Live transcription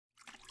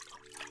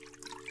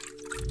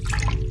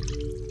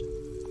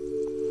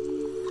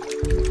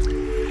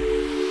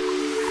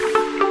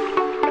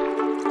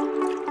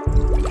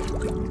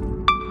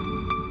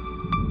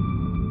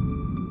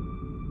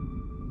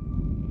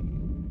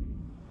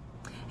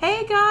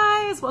Hey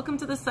guys, welcome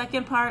to the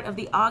second part of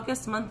the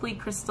August monthly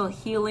crystal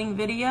healing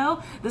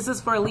video. This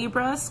is for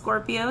Libra,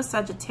 Scorpio,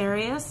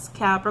 Sagittarius,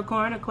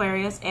 Capricorn,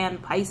 Aquarius,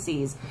 and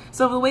Pisces.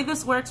 So the way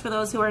this works for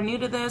those who are new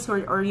to this,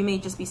 or you may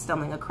just be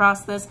stumbling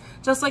across this,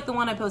 just like the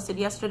one I posted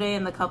yesterday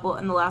and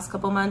the last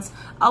couple months,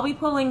 I'll be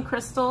pulling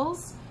crystal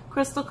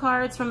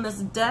cards from this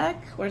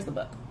deck. Where's the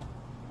book?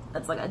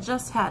 That's like I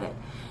just had it.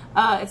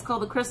 It's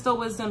called the Crystal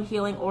Wisdom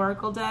Healing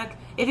Oracle deck.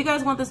 If you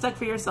guys want this deck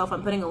for yourself,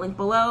 I'm putting a link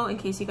below in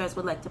case you guys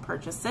would like to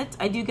purchase it.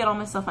 I do get all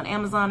my stuff on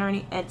Amazon,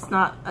 it's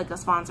not like a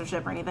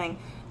sponsorship or anything.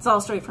 It's all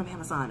straight from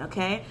Amazon,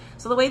 okay?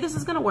 So the way this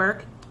is gonna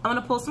work, I'm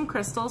gonna pull some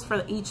crystals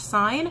for each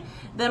sign.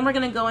 Then we're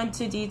gonna go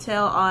into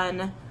detail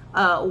on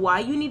why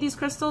you need these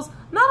crystals.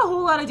 Not a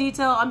whole lot of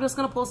detail. I'm just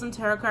gonna pull some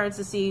tarot cards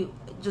to see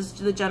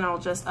just the general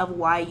gist of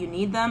why you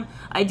need them.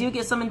 I do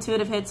get some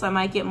intuitive hits, so I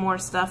might get more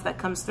stuff that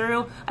comes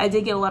through. I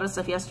did get a lot of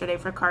stuff yesterday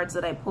for cards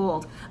that I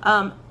pulled.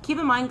 Keep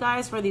in mind,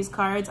 guys, for these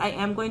cards, I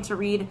am going to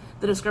read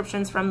the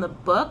descriptions from the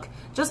book,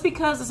 just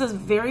because this is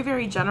very,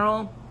 very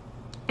general,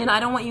 and I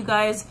don't want you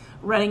guys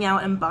running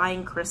out and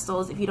buying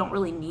crystals if you don't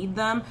really need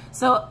them.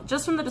 So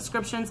just from the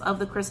descriptions of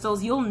the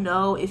crystals, you'll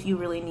know if you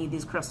really need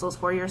these crystals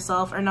for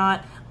yourself or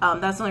not.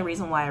 That's the only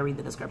reason why I read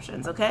the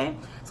descriptions, okay?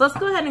 So let's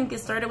go ahead and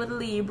get started with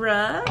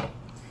Libra.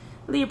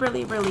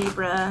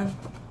 Libra.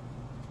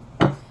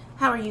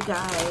 How are you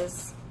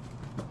guys?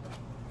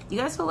 You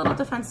guys feel a little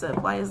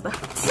defensive. Why is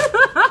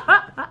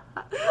that?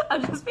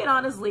 I'm just being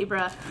honest,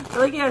 Libra. I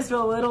feel like you guys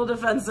feel a little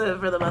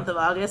defensive for the month of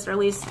August, or at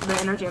least the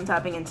energy I'm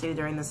tapping into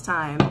during this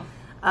time.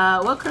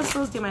 What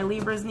crystals do my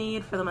Libras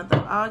need for the month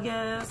of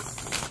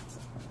August?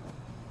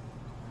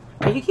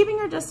 Are you keeping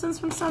your distance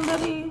from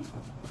somebody?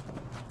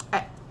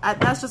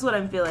 That's just what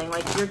I'm feeling.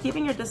 Like, you're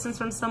keeping your distance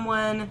from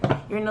someone.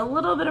 You're in a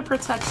little bit of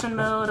protection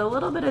mode, a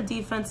little bit of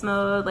defense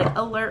mode, like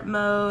alert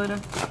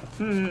mode.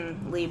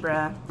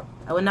 Libra.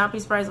 I would not be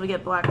surprised if we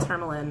get black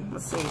tourmaline.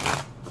 Let's see.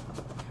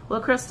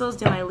 What crystals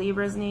do my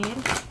Libras need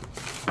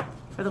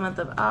for the month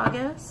of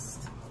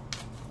August?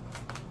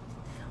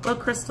 What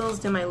crystals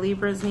do my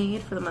Libras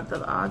need for the month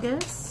of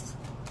August?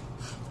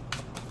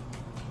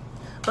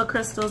 What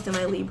crystals do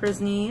my Libras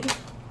need?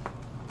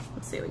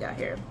 Let's see what we got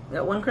here. We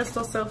got one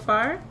crystal so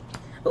far.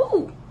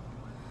 Ooh,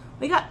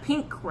 we got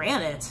pink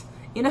granite.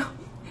 You know,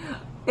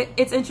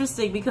 it's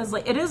interesting because,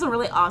 like, it is a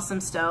really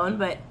awesome stone,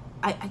 but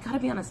I gotta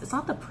be honest, it's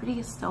not the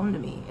prettiest stone to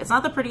me. It's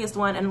not the prettiest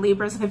one, and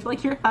Libras, I feel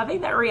like you're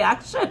having that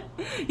reaction.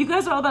 You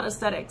guys are all about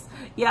aesthetics.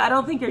 Yeah, I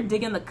don't think you're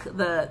digging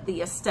the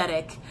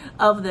aesthetic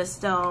of this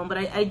stone, but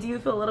I do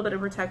feel a little bit of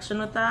protection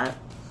with that.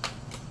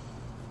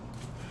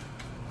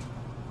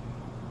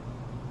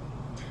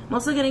 I'm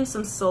also getting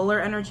some solar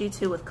energy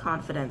too with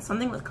confidence,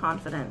 something with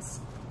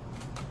confidence.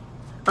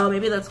 Oh,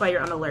 maybe that's why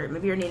you're on alert.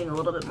 Maybe you're needing a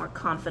little bit more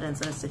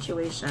confidence in a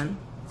situation.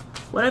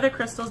 What other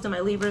crystals do my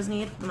Libras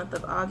need for the month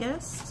of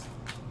August?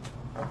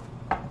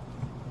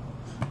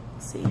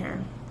 Let's see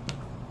here.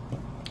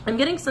 I'm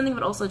getting something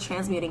but also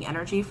transmuting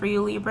energy for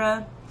you,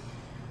 Libra.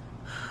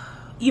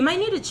 You might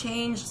need to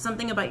change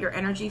something about your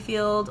energy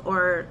field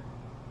or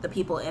the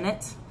people in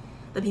it.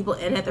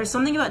 There's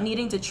something about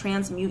needing to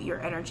transmute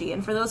your energy.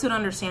 And for those who don't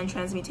understand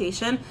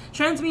transmutation,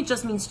 transmute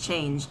just means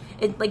change.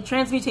 Like,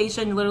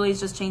 transmutation literally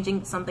is just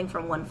changing something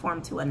from one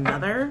form to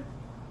another.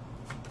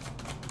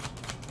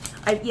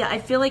 I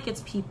feel like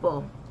it's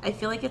people. I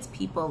feel like it's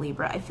people,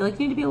 Libra. I feel like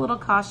you need to be a little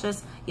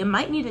cautious. You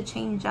might need to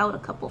change out a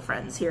couple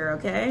friends here,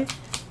 okay?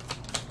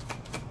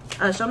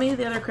 Show me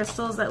the other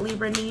crystals that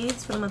Libra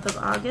needs for the month of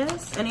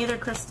August. Any other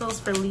crystals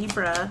for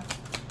Libra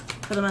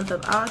for the month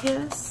of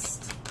August?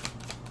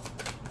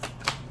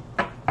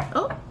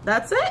 Oh,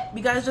 that's it.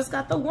 You guys just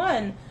got the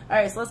one. All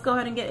right, so let's go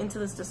ahead and get into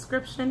this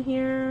description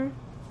here.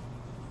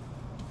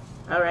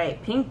 All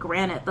right, pink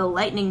granite, the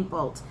lightning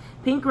bolt.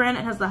 Pink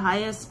granite has the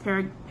highest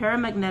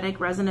paramagnetic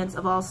resonance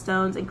of all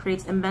stones and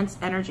creates immense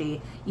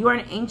energy. You are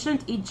an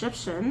ancient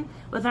Egyptian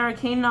with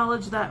arcane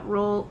knowledge that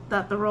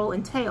the role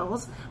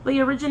entails, but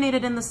you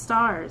originated in the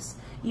stars.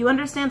 You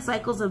understand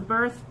cycles of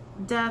birth,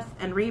 death,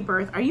 and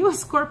rebirth. Are you a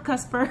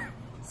Scorpcusper?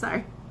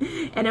 Sorry.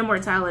 And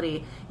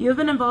immortality. You have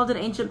been involved in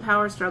ancient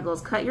power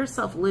struggles. Cut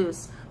yourself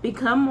loose.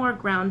 Become more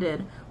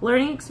grounded.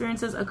 Learning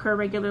experiences occur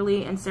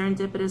regularly, and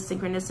serendipitous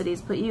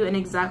synchronicities put you in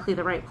exactly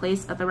the right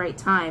place at the right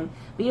time.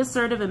 Be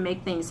assertive and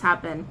make things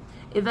happen.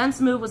 Events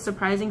move with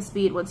surprising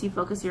speed once you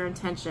focus your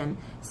intention.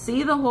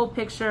 See the whole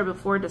picture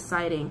before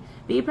deciding.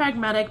 Be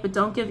pragmatic, but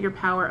don't give your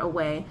power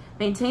away.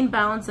 Maintain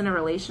balance in a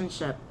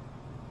relationship.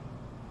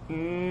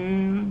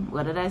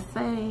 What did I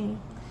say?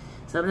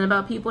 Something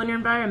about people in your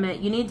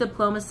environment. You need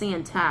diplomacy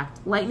and tact.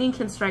 Lightning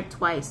can strike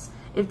twice.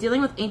 If dealing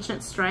with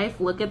ancient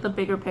strife, look at the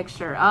bigger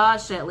picture. Ah,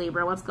 shit,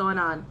 Libra, what's going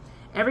on?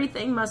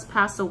 Everything must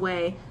pass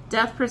away.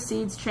 Death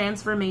precedes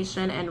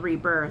transformation and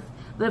rebirth.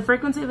 The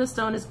frequency of the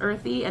stone is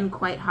earthy and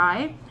quite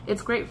high.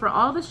 It's great for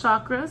all the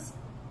chakras,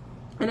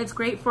 and it's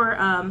great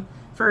for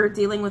for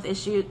dealing with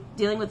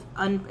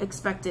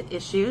unexpected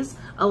issues.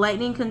 A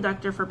lightning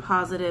conductor for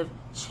positive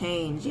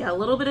change. Yeah, a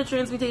little bit of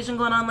transmutation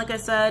going on, like I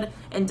said,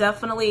 and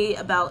definitely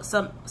about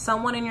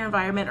someone in your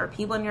environment or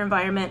people in your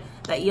environment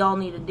that y'all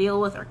need to deal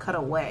with or cut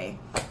away.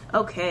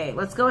 Okay,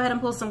 let's go ahead and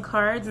pull some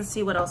cards and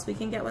see what else we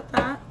can get with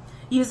that.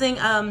 Using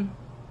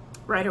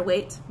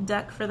Rider-Waite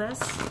deck for this.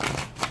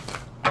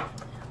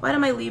 Why do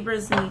my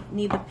Libras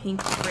need the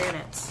pink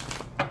granite?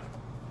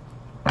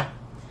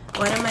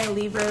 Why do my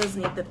Libras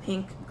need the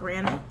pink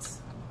granite?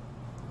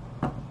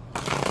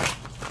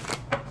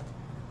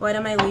 Why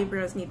do my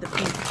Libras need the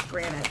pink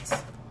granite?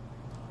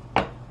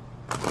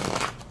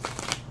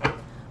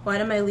 Why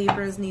do my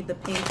Libras need the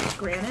pink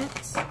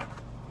granite?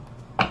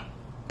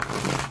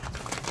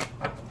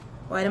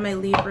 Why do my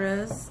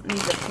Libras need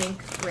the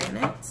pink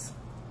granite?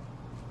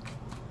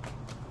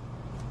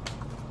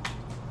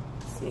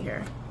 Let's see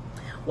here.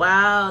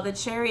 Wow, the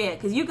Chariot,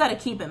 because you got to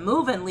keep it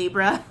moving,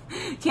 Libra.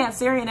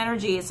 Cancerian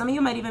energy. Some of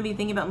you might even be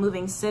thinking about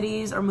moving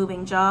cities or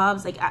moving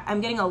jobs. Like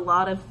I'm getting a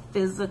lot of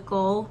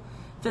physical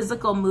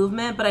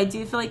movement, but I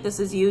do feel like this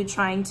is you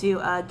trying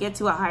to get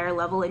to a higher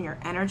level in your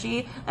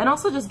energy and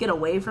also just get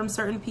away from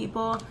certain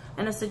people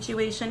in a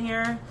situation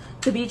here.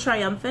 To be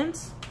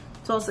triumphant,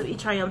 to also be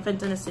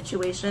triumphant in a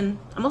situation.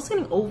 I'm also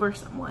getting over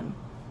someone.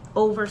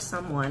 Over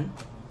someone.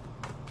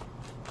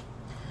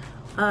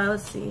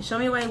 Let's see. Show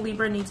me why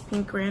Libra needs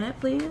pink granite,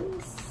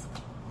 please.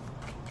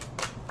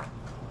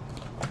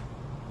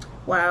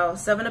 Wow,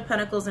 Seven of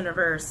Pentacles in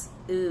reverse.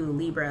 Ooh,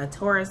 Libra,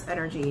 Taurus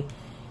energy.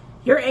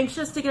 You're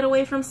anxious to get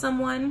away from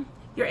someone.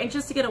 You're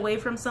anxious to get away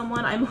from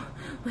someone. I'm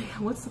like,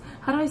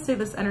 how do I say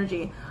this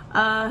energy?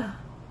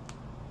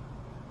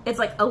 It's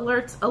like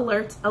alert,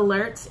 alert,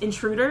 alert,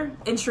 intruder,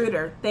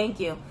 intruder. Thank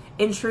you.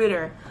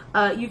 Intruder.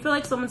 You feel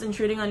like someone's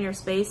intruding on your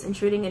space,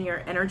 intruding in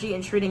your energy,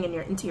 intruding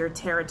into your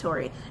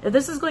territory. If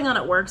this is going on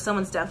at work,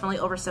 someone's definitely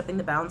overstepping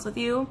the bounds with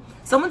you.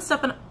 Someone's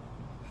stepping,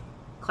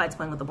 Clyde's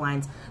playing with the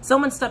blinds.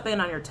 Someone's stepping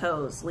on your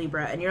toes,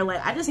 Libra, and you're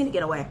like, I just need to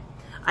get away.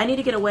 I need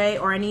to get away,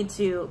 or I need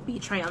to be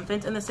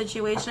triumphant in the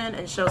situation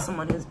and show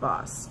someone who's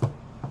boss.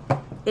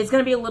 It's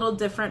going to be a little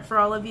different for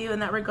all of you in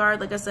that regard.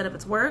 Like I said, if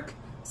it's work,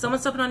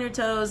 someone's stepping on your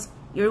toes,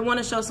 you want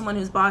to show someone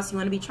who's boss, you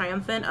want to be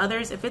triumphant.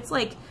 Others, if it's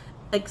like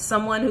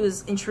someone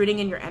who's intruding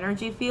in your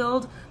energy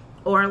field,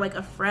 or like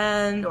a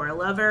friend or a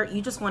lover,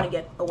 you just want to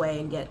get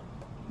away and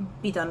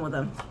be done with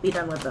them. Be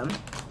done with them.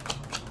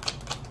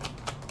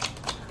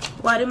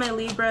 Why do my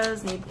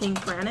Libras need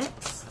pink granite?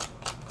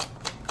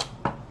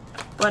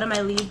 Why do my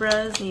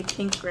Libras need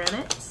pink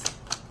granite?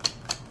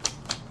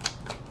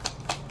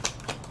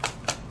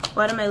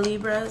 Why do my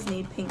Libras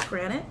need pink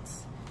granite?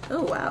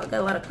 Oh, wow. Got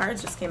a lot of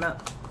cards just came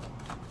out.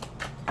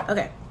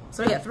 Okay.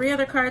 So we got 3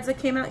 other cards that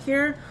came out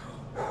here.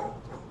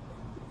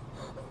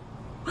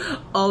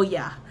 Oh,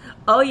 yeah.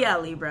 Oh, yeah,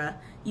 Libra.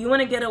 You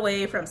want to get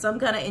away from some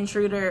kind of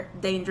intruder.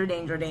 Danger,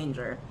 danger,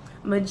 danger.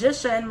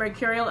 Magician,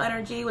 Mercurial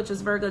energy, which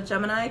is Virgo,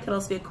 Gemini. Could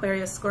also be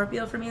Aquarius,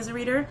 Scorpio for me as a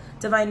reader.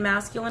 Divine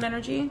Masculine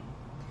energy.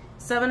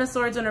 7 of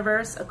Swords in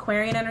reverse,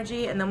 Aquarian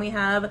energy. And then we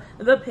have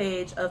the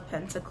Page of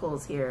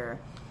Pentacles here.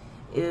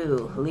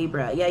 Ooh,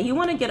 Libra. Yeah, you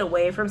want to get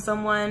away from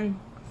someone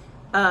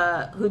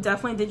who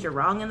definitely did you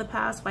wrong in the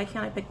past. Why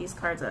can't I pick these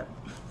cards up?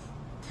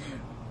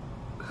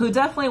 Who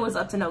definitely was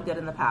up to no good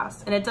in the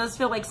past. And it does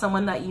feel like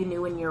someone that you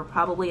knew when you were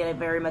probably at a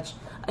very much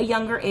a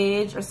younger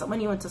age, or someone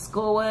you went to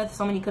school with,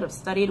 someone you could have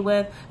studied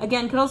with.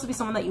 Again, could also be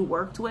someone that you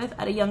worked with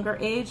at a younger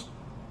age.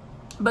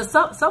 But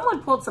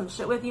someone pulled some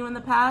shit with you in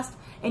the past,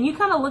 and you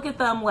kind of look at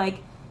them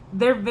like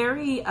they're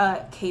very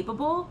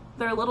capable.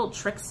 They're a little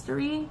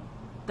trickstery.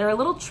 They're a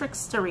little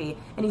trickstery.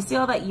 And you see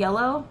all that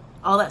yellow?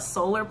 All that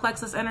solar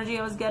plexus energy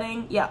I was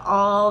getting? Yeah,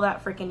 all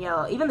that freaking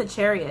yellow. Even the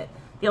Chariot.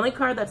 The only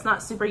card that's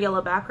not super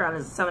yellow background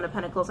is the 7 of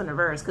Pentacles in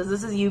reverse, because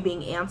this is you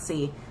being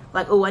antsy.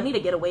 Like, oh, I need to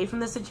get away from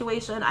this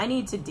situation. I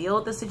need to deal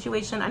with this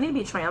situation. I need to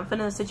be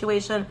triumphant in this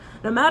situation.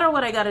 No matter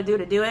what I got to do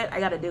it, I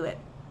got to do it.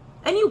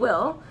 And you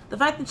will. The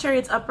fact that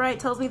Chariot's upright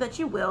tells me that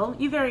you will.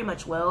 You very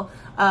much will.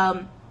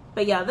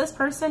 But yeah, this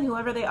person,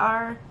 whoever they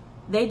are,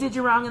 they did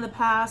you wrong in the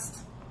past.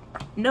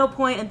 No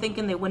point in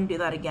thinking they wouldn't do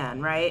that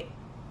again, right?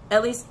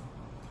 At least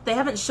they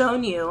haven't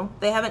shown you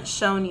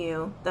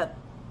that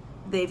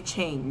they've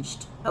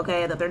changed,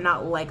 okay? That they're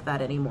not like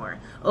that anymore.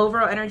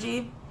 Overall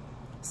energy,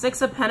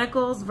 6 of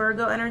Pentacles,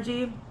 Virgo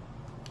energy.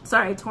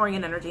 Sorry,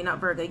 Taurian energy, not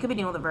Virgo. You could be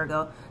dealing with a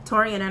Virgo.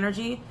 Taurian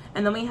energy.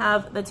 And then we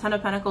have the 10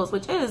 of Pentacles,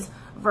 which is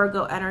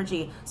Virgo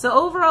energy. So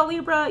overall,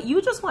 Libra, you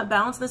just want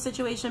balance in the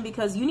situation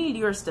because you need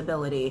your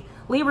stability.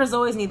 Libras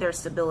always need their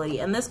stability,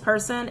 and this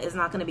person is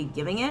not going to be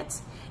giving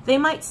it. They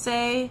might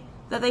say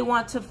that they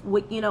want to,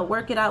 you know,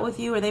 work it out with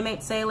you, or they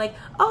might say like,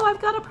 oh, I've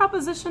got a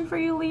proposition for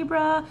you,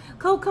 Libra.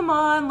 Go, come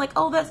on. Like,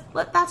 oh,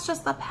 that's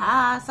just the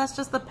past. That's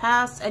just the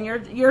past. And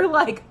you're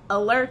like,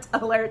 alert,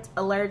 alert,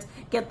 alert.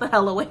 Get the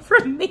hell away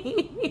from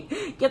me.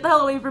 Get the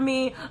hell away from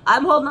me.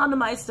 I'm holding on to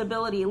my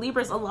stability.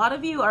 Libras, a lot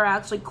of you are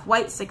actually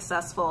quite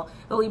successful.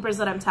 The Libras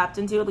that I'm tapped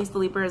into, at least the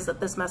Libras that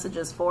this message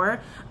is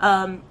for.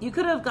 You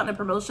could have gotten a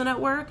promotion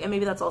at work, and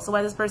maybe that's also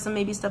why this person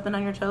may be stepping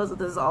on your toes, that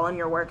this is all in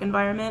your work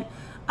environment.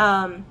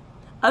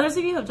 Others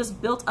of you have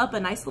just built up a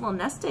nice little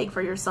nest egg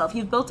for yourself.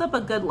 You've built up a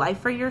good life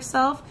for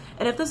yourself.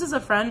 And if this is a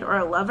friend or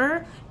a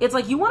lover, it's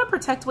like you want to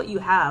protect what you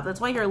have.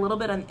 That's why you're a little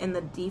bit in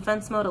the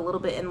defense mode, a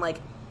little bit in like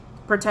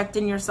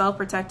protecting yourself,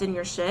 protecting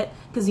your shit,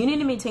 because you need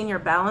to maintain your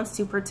balance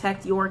to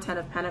protect your 10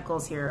 of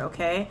Pentacles here,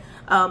 okay?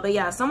 But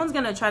yeah, someone's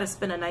going to try to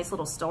spin a nice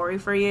little story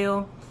for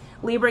you.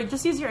 Libra,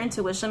 just use your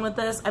intuition with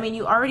this. I mean,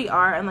 you already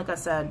are, and like I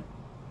said,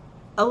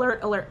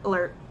 alert, alert,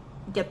 alert.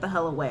 Get the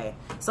hell away.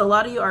 So a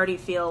lot of you already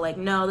feel like,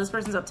 no, this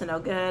person's up to no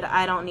good.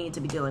 I don't need to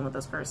be dealing with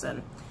this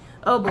person.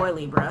 Oh boy,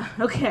 Libra.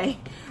 Okay,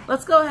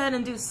 let's go ahead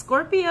and do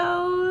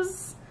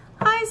Scorpios.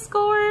 Hi,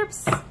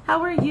 Scorps.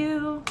 How are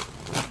you?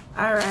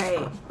 All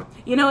right.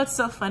 You know, it's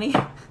so funny.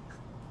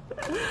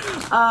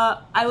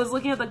 I was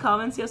looking at the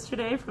comments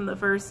yesterday from the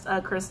first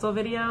crystal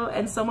video,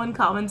 and someone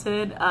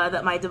commented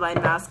that my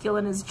divine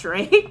masculine is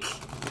Drake.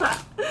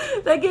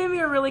 That gave me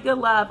a really good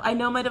laugh. I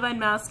know my divine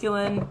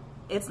masculine,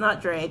 it's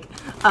not Drake,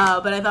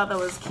 but I thought that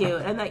was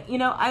cute. And that, you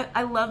know,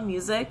 I love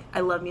music. I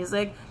love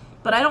music,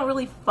 but I don't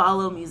really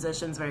follow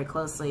musicians very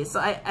closely. So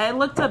I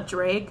looked up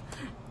Drake,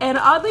 and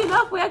oddly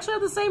enough, we actually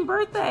have the same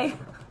birthday.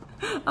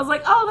 I was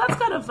like, oh, that's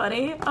kind of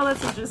funny. Oh,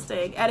 that's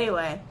interesting.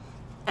 Anyway,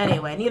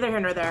 neither here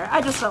nor there.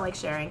 I just felt like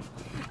sharing.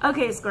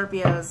 Okay,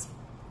 Scorpios.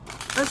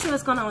 Let's see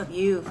what's going on with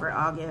you for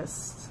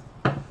August.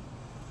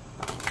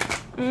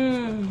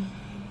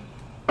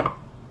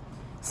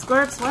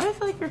 Scorps, why do I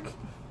feel like you're...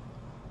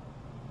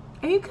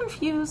 Are you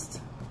confused?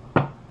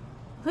 I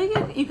feel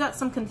like you got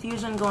some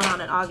confusion going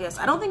on in August.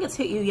 I don't think it's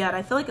hit you yet.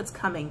 I feel like it's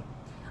coming.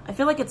 I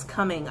feel like it's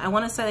coming. I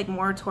want to say like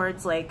more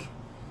towards like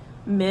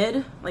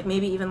mid, like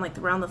maybe even like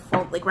around the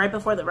full, like right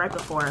before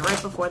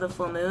the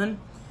full moon.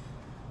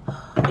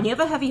 And you have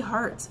a heavy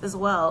heart as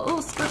well. Oh,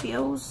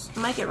 Scorpios.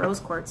 I might get rose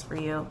quartz for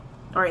you,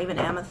 or even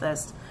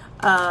amethyst.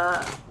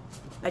 I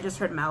just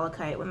heard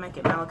malachite. We might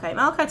get malachite.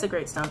 Malachite's a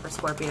great stone for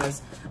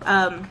Scorpios.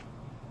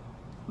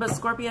 But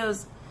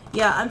Scorpios,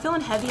 yeah, I'm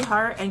feeling heavy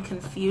heart and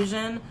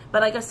confusion.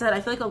 But like I said,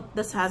 I feel like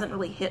this hasn't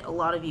really hit a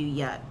lot of you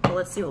yet. But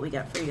let's see what we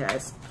get for you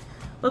guys.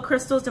 What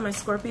crystals do my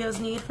Scorpios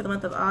need for the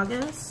month of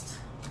August?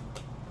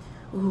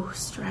 Ooh,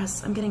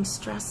 stress. I'm getting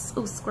stress.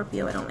 Oh,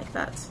 Scorpio, I don't like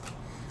that.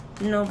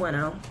 No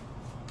bueno.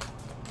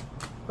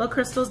 What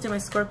crystals do my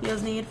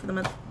Scorpios need for the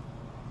month?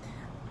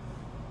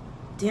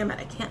 Damn it,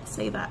 I can't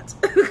say that.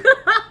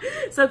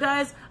 So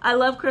guys, I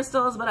love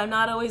crystals, but I'm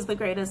not always the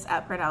greatest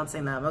at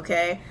pronouncing them,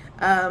 okay?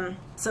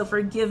 So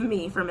forgive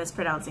me for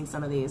mispronouncing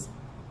some of these.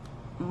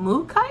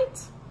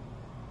 Mukite?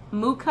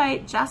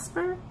 Mukite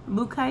Jasper?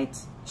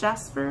 Mukite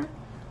Jasper?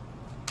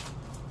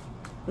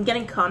 I'm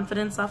getting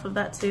confidence off of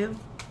that too.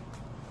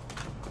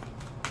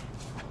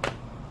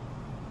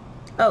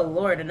 Oh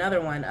Lord, another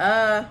one.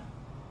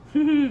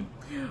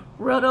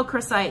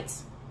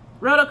 Rhodochrosite.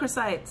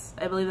 Rhodochrosite.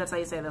 I believe that's how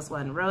you say this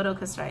one.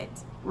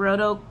 Rhodochrosite.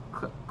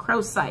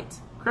 Rhodochrosite.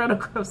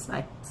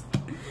 Rhodochrosite.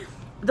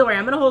 Don't worry,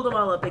 I'm gonna hold them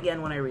all up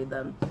again when I read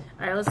them.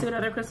 All right, let's see what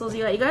other crystals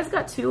you got. You guys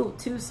got two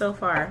so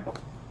far.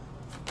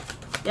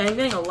 Yeah, I'm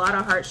getting a lot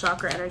of heart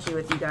chakra energy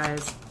with you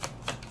guys.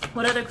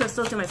 What other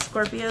crystals do my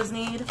Scorpios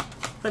need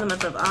for the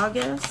month of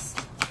August?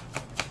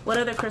 What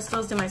other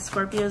crystals do my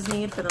Scorpios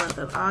need for the month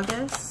of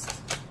August?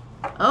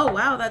 Oh,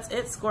 wow, that's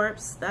it,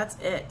 Scorps. That's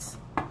it.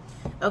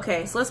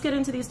 Okay, so let's get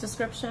into these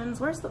descriptions.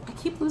 Where's the... I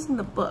keep losing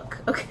the book.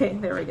 Okay,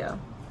 there we go.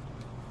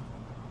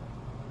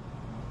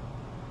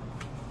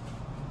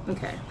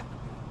 Okay.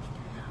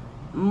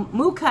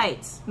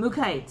 Mukite.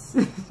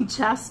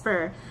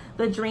 Jasper.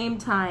 The dream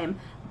time.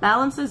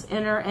 Balances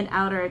inner and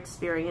outer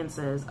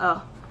experiences.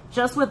 Oh,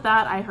 just with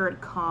that, I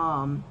heard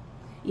calm.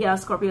 Yeah,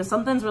 Scorpio,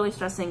 something's really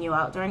stressing you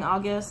out during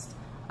August.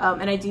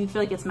 And I do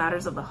feel like it's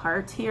matters of the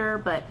heart here,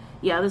 but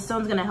yeah, this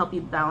stone's going to help you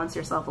balance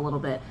yourself a little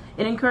bit.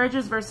 It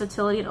encourages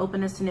versatility and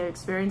openness to new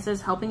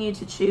experiences, helping you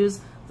to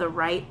choose the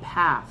right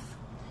path.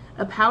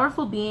 A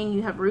powerful being,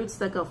 you have roots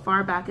that go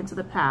far back into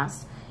the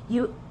past.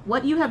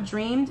 What you have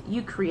dreamed,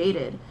 you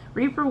created.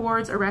 Reap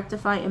rewards or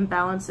rectify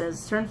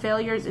imbalances. Turn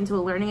failures into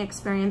a learning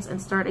experience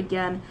and start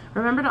again.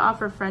 Remember to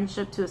offer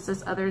friendship to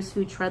assist others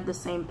who tread the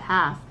same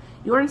path.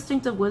 Your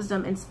instinctive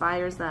wisdom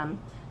inspires them.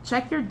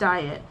 Check your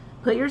diet.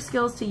 Put your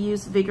skills to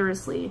use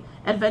vigorously.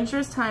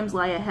 Adventurous times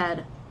lie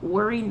ahead.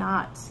 Worry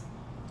not.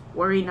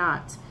 Worry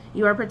not.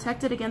 You are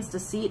protected against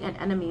deceit and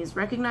enemies.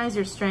 Recognize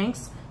your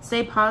strengths.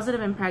 Stay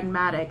positive and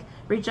pragmatic.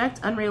 Reject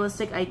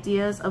unrealistic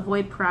ideas.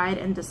 Avoid pride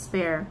and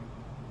despair.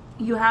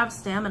 You have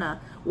stamina.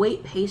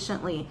 Wait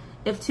patiently.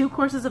 If 2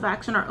 courses of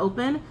action are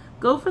open,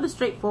 go for the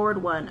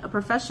straightforward one. A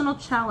professional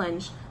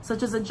challenge,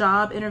 such as a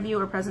job, interview,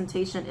 or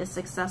presentation, is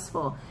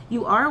successful.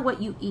 You are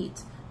what you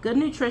eat. Good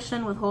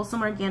nutrition with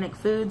wholesome organic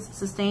foods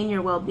sustain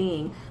your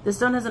well-being. This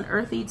stone has an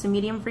earthy to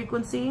medium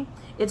frequency.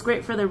 It's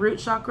great for the root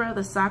chakra,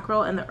 the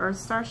sacral, and the earth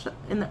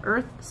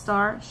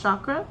star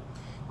chakra.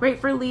 Great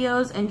for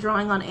Leos and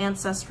drawing on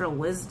ancestral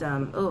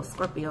wisdom. Oh,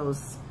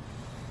 Scorpios.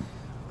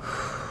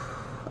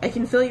 I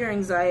can feel your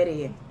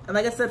anxiety. And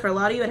like I said, for a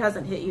lot of you, it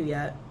hasn't hit you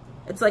yet.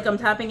 It's like I'm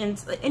tapping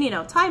into, and you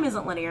know, time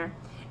isn't linear.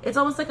 It's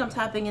almost like I'm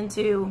tapping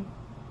into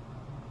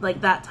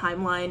like that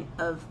timeline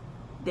of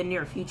the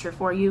near future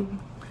for you.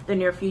 the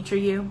near future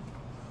you.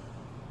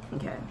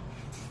 Okay.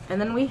 And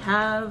then we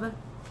have,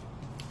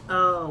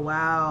 oh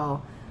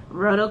wow,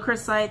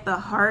 Rhodochrosite, the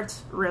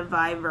Heart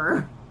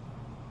Reviver.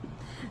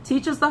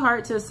 Teaches the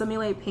heart to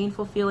assimilate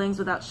painful feelings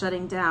without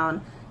shutting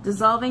down,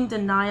 dissolving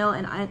denial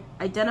and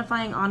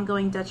identifying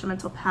ongoing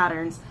detrimental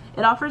patterns.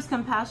 It offers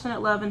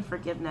compassionate love and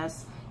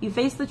forgiveness. You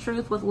face the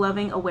truth with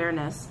loving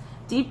awareness.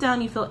 Deep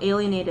down, you feel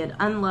alienated,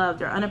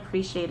 unloved, or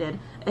unappreciated.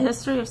 A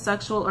history of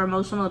sexual or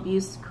emotional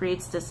abuse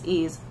creates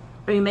dis-ease,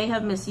 or you may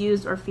have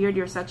misused or feared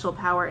your sexual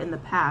power in the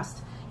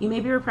past. You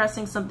may be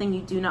repressing something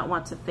you do not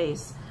want to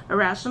face.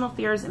 Irrational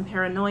fears and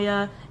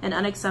paranoia and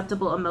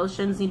unacceptable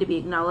emotions need to be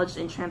acknowledged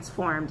and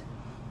transformed.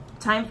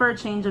 Time for a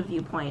change of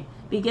viewpoint.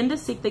 Begin to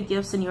seek the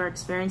gifts in your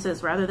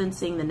experiences rather than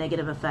seeing the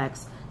negative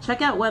effects.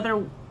 Check out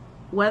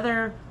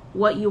whether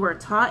what you were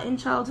taught in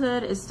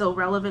childhood is still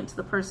relevant to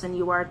the person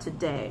you are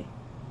today.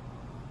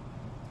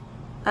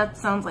 That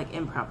sounds like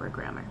improper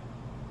grammar.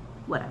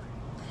 Whatever.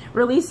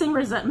 Releasing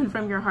resentment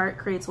from your heart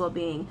creates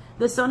well-being.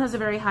 This stone has a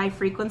very high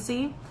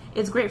frequency.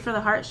 It's great for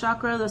the heart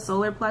chakra, the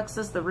solar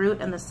plexus, the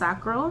root, and the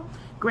sacral.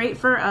 Great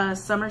for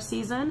summer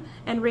season,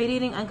 and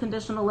radiating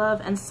unconditional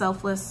love and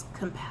selfless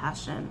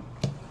compassion.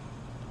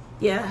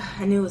 Yeah,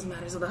 I knew it was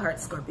matters of the heart,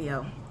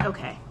 Scorpio.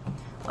 Okay,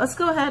 let's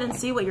go ahead and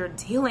see what you're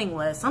dealing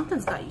with.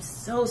 Something's got you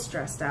so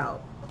stressed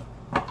out.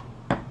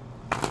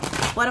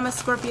 Why do my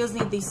Scorpios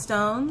need these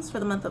stones for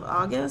the month of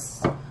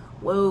August?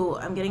 Whoa,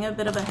 I'm getting a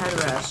bit of a head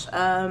rush.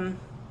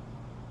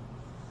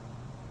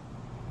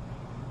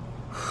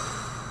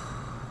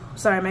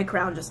 Sorry, my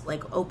crown just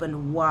like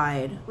opened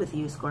wide with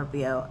you,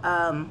 Scorpio.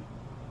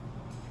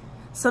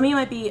 Some of you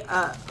might be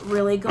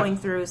really going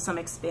through some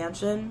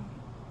expansion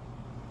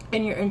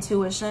in your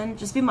intuition.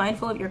 Just be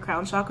mindful of your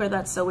crown chakra.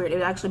 That's so weird.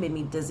 It actually made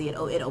me dizzy. It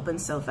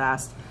opened so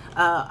fast.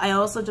 I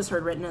also just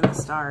heard written in the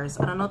stars.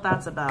 I don't know what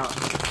that's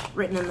about.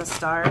 Written in the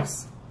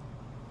stars.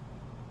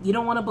 You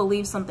don't want to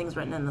believe something's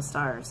written in the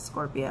stars,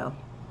 Scorpio.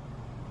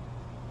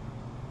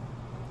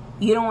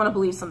 You don't want to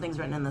believe something's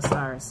written in the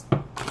stars.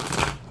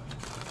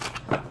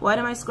 Why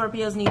do my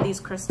Scorpios need these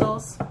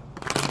crystals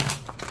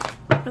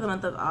for the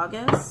month of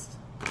August?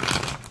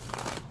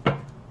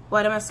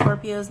 Why do my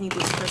Scorpios need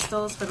these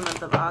crystals for the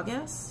month of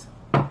August?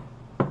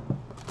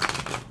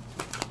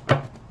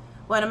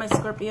 Why do my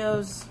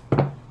Scorpios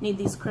need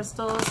these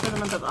crystals for the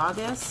month of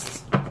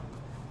August?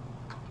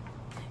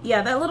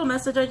 Yeah, that little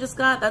message I just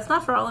got, that's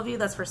not for all of you,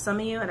 that's for some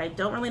of you, and I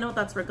don't really know what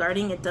that's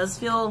regarding. It does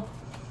feel,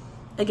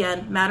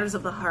 again, matters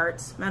of the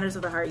heart. Matters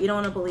of the heart. You don't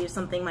want to believe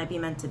something might be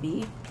meant to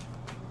be.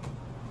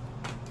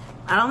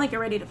 I don't think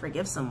you're ready to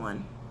forgive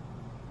someone.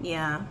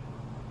 Yeah.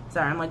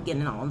 Sorry, I'm like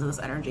getting all into this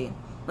energy.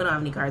 We don't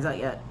have any cards out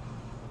yet.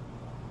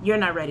 You're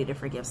not ready to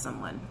forgive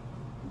someone.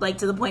 Like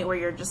to the point where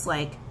you're just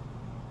like,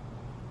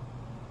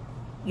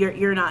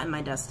 you're not in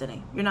my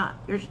destiny. You're not.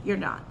 You're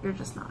not. You're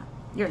just not.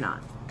 You're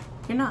not.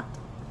 You're not.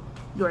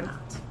 You're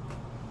not.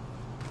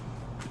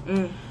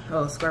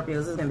 Oh, Scorpios,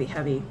 this is going to be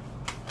heavy.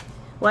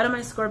 Why do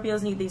my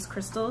Scorpios need these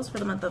crystals for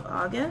the month of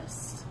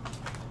August?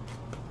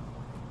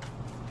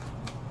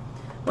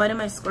 Why do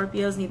my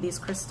Scorpios need these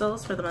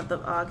crystals for the month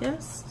of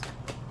August?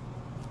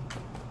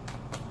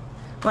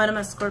 Why do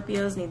my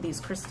Scorpios need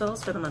these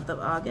crystals for the month of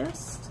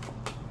August?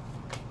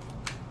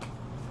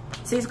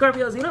 See,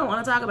 Scorpios, you don't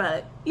want to talk about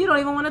it. You don't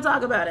even want to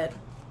talk about it.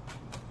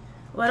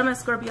 Why do my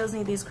Scorpios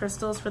need these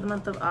crystals for the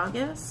month of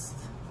August?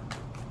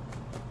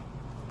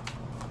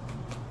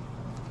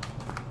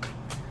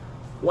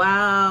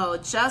 Wow,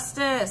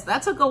 justice.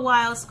 That took a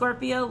while,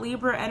 Scorpio.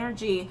 Libra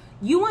energy.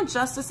 You want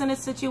justice in a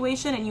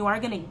situation and you are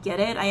going to get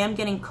it. I am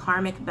getting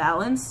karmic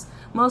balance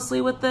mostly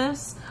with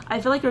this.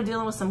 I feel like you're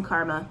dealing with some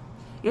karma.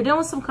 You're dealing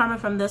with some karma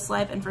from this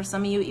life, and for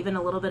some of you, even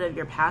a little bit of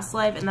your past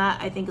life. And that,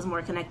 I think, is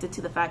more connected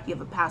to the fact you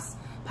have a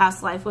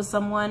past life with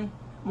someone.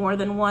 More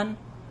than one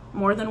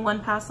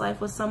past life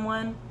with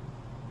someone.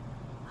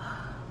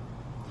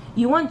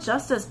 You want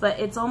justice, but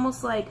it's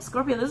almost like,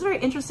 Scorpio, this is very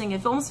interesting.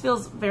 It almost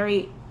feels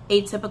very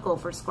atypical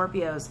for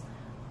Scorpios.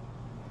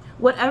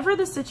 Whatever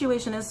the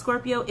situation is,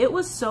 Scorpio, it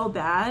was so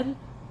bad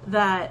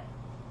that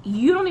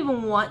you don't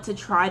even want to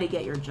try to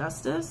get your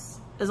justice,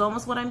 is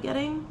almost what I'm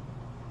getting.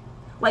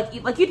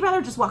 Like you'd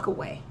rather just walk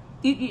away.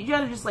 You'd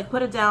rather just like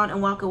put it down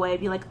and walk away.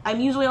 Be like,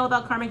 I'm usually all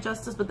about karmic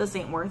justice, but this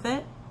ain't worth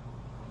it.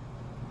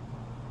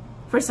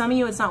 For some of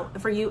you, it's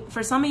not. For you,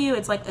 for some of you,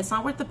 it's like, it's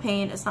not worth the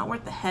pain. It's not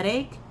worth the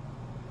headache.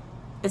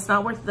 It's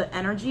not worth the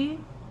energy.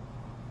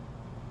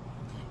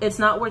 It's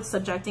not worth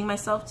subjecting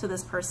myself to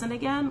this person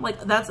again. Like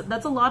that's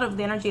a lot of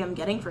the energy I'm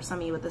getting for some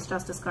of you with this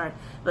justice card.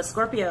 But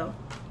Scorpio,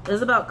 it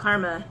is about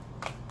karma,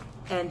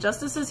 and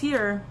justice is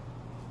here.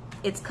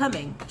 It's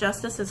coming.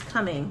 Justice is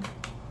coming.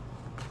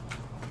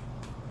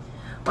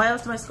 Why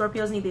else do my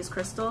Scorpios need these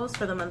crystals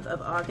for the month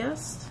of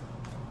August?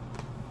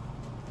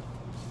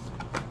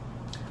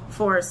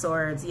 Four of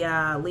Swords.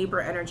 Yeah,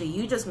 Libra energy.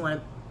 You just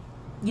want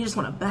to, you just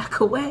want to back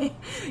away.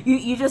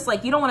 You just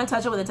like, you don't want to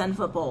touch it with a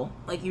 10-foot pole.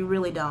 Like, you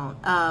really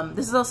don't.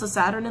 This is also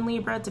Saturn in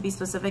Libra, to be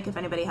specific, if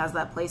anybody has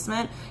that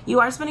placement. You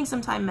are spending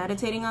some time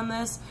meditating on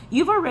this.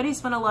 You've already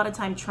spent a lot of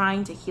time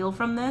trying to heal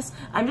from this.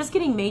 I'm just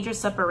getting major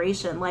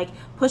separation, like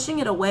pushing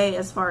it away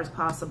as far as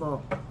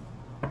possible.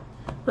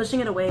 Pushing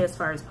it away as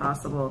far as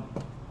possible.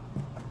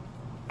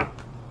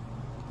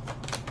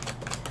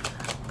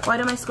 Why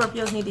do my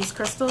Scorpios need these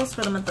crystals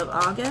for the month of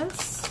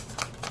August?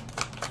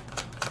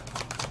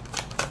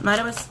 Why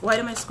do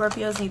my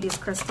Scorpios need these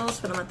crystals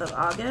for the month of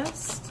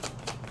August?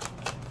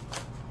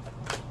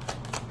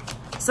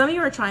 Some of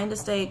you are trying to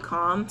stay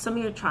calm. Some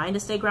of you are trying to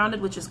stay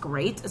grounded, which is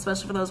great,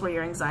 especially for those where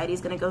your anxiety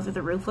is going to go through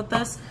the roof with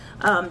this.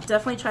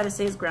 Definitely try to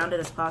stay as grounded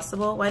as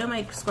possible. Why do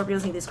my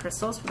Scorpios need these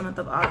crystals for the month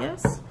of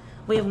August?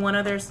 We have one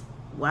other.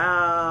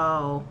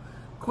 Wow.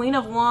 Queen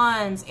of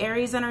Wands,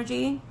 Aries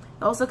energy.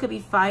 It also could be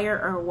fire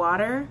or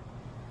water.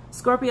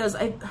 Scorpios,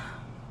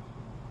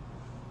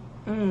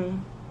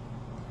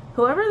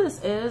 whoever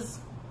this is,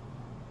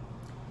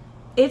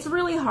 it's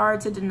really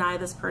hard to deny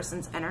this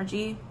person's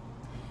energy.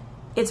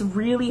 It's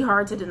really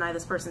hard to deny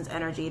this person's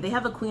energy. They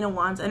have a Queen of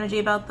Wands energy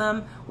about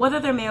them. Whether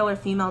they're male or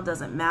female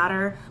doesn't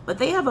matter, but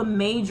they have a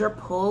major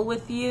pull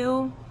with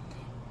you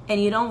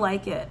and you don't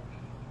like it.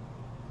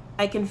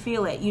 I can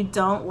feel it. You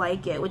don't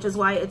like it, which is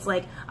why it's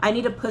like, I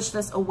need to push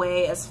this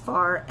away as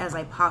far as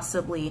I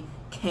possibly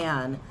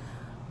can.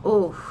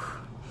 Oh,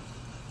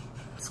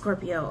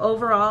 Scorpio.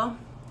 Overall,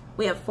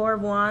 we have Four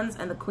of Wands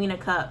and the Queen of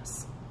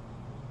Cups.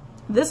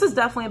 This is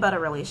definitely about a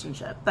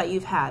relationship that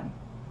you've had.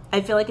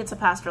 I feel like it's a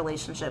past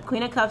relationship.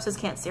 Queen of Cups is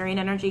Cancerian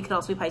energy. Could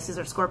also be Pisces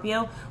or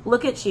Scorpio.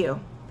 Look at you.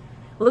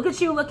 Look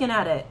at you looking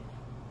at it.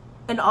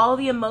 And all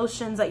the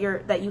emotions that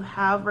you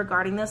have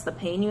regarding this, the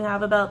pain you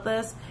have about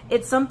this.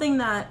 It's something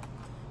that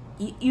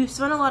you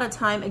spend a lot of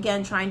time,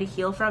 again, trying to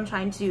heal from,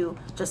 trying to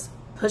just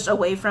push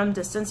away from,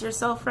 distance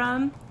yourself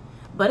from.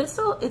 But it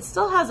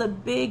still has a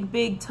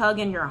big tug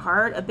in your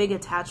heart, a big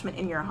attachment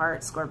in your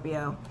heart,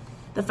 Scorpio.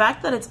 The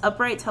fact that it's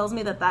upright tells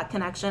me that that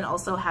connection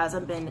also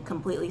hasn't been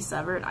completely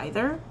severed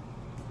either.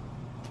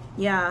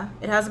 Yeah,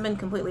 it hasn't been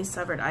completely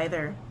severed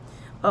either.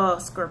 Oh,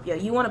 Scorpio,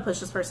 you want to push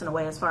this person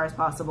away as far as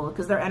possible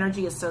because their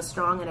energy is so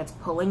strong and it's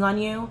pulling on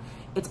you.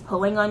 It's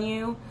pulling on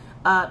you.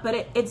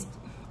 But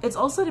it's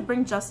also to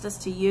bring justice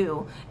to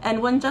you.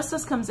 And when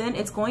justice comes in,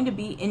 it's going to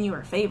be in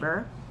your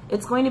favor.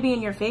 It's going to be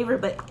in your favor,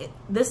 but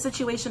this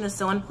situation is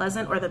so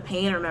unpleasant, or the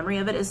pain or memory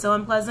of it is so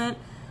unpleasant.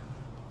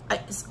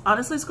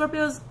 Honestly,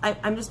 Scorpios,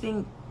 I'm just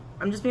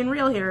being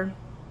real here.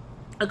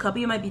 A couple of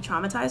you might be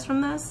traumatized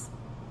from this.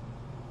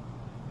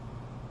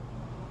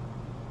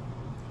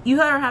 You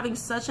are having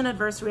such an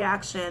adverse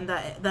reaction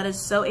that is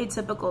so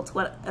atypical to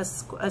what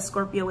a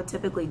Scorpio would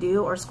typically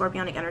do, or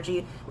Scorpionic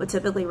energy would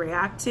typically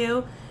react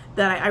to,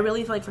 that I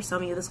really feel like for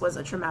some of you this was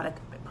a traumatic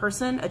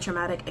person, a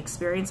traumatic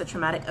experience, a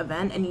traumatic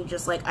event, and you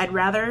just like, I'd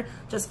rather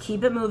just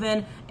keep it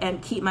moving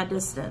and keep my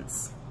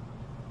distance.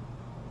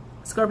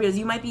 Scorpios,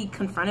 you might be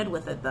confronted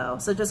with it though,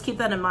 so just keep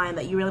that in mind,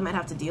 that you really might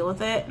have to deal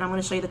with it. And I'm going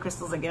to show you the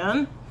crystals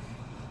again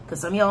because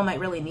some of y'all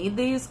might really need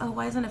these. Oh,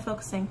 why isn't it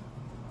focusing?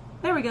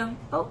 There we go.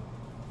 Oh,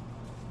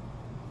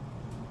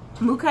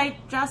 Mookaite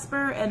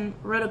jasper and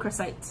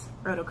rhodochrosite.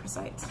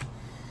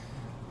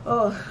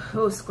 Oh,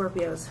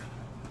 Scorpios.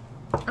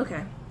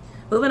 Okay,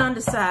 moving on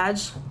to Sag.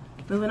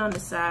 Moving on to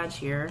Sag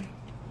here.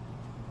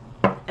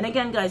 And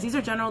again, guys, these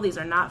are general. These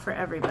are not for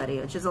everybody,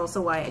 which is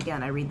also why,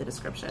 again, I read the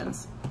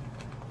descriptions.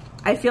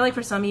 I feel like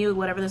for some of you,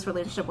 whatever this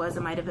relationship was,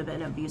 it might have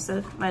been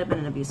abusive. Might have been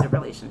an abusive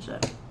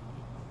relationship.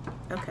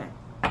 Okay.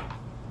 All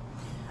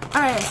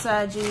right,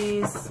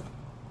 Saggies.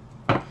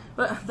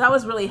 But that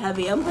was really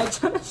heavy. I'm like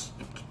trying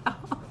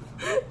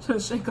to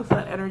shake off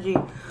that energy.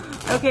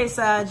 Okay,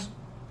 Sag.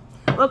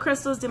 What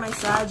crystals do my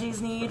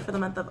Saggies need for the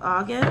month of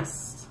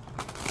August?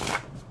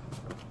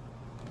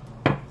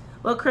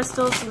 What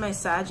crystals do my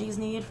Saggies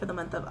need for the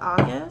month of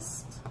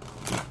August?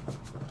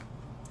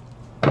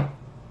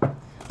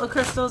 What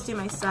crystals do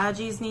my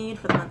Saggies need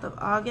for the month of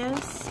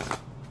August?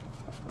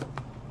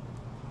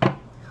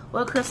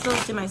 What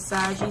crystals do my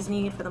Saggies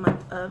need for the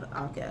month of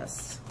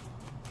August?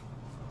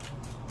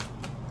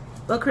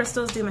 What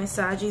crystals do my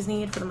Saggies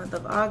need for the month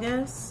of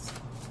August?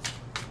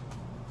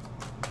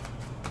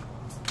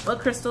 What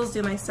crystals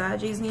do my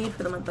Saggies need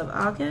for the month of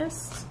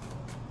August?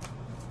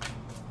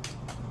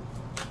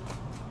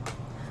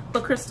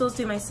 What crystals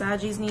do my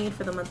Saggies need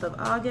for the month of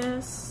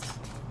August?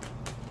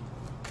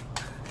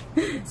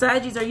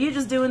 Saggies, are you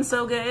just doing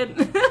so good?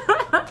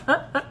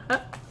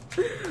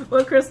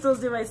 What crystals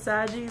do my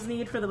Saggies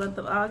need for the month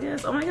of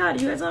August? Oh my God,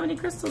 you guys don't have any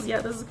crystals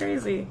yet. This is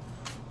crazy.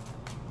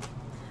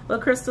 What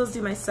crystals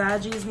do my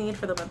Saggies need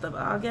for the month of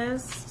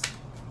August?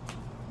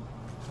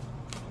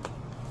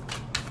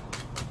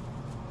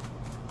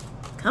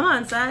 Come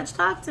on, Sag,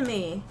 talk to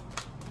me.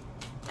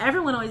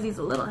 Everyone always needs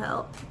a little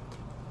help.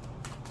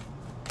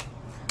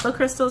 What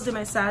crystals do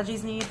my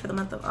Saggies need for the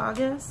month of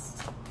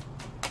August?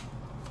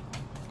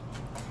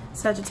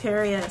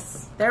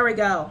 Sagittarius. There we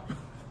go.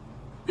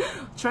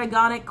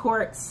 Trigonic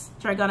quartz.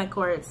 Trigonic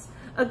quartz.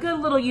 a good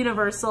little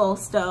universal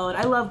stone.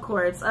 I love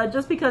quartz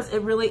just because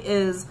it really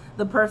is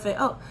the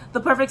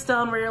perfect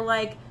stone where you're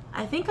like,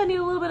 I think I need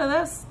a little bit of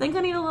this, think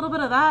I need a little bit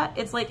of that.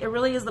 It's like, it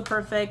really is the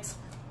perfect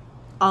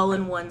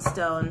all-in-one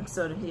stone,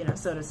 so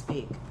to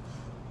speak.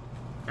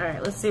 All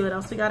right, let's see what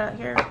else we got out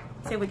here.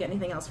 Let's see if we get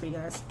anything else for you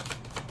guys.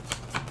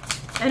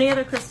 Any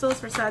other crystals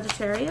for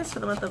Sagittarius for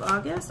the month of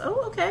August?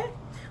 Oh, okay.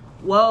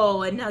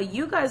 Whoa, and now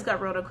you guys got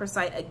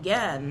rhodochrosite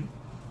again.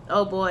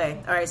 Oh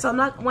boy. All right, so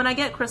when I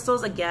get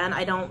crystals again,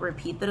 I don't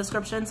repeat the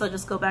description, so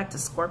just go back to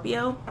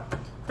Scorpio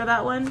for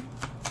that one.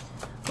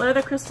 What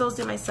other crystals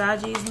do my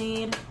Saggies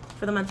need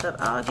for the month of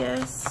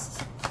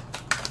August?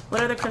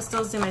 What other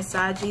crystals do my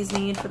Saggies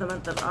need for the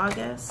month of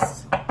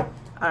August?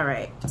 All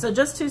right, so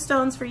just 2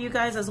 stones for you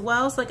guys as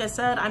well. So like I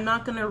said, I'm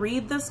not gonna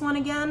read this one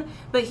again,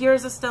 but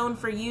here's a stone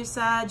for you,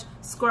 Sag.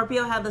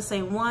 Scorpio had the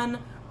same one,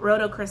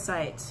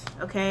 rhodochrosite,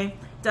 okay?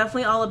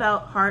 Definitely all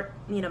about heart,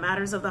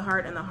 matters of the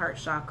heart and the heart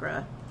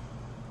chakra.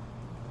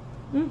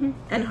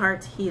 And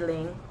heart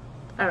healing.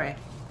 All right,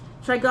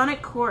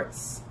 Trigonic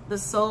quartz, the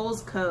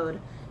soul's code.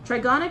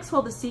 Trigonics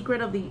hold the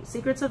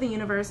secrets of the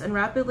universe and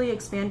rapidly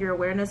expand your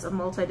awareness of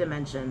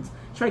multi-dimensions.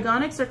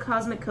 Trigonics are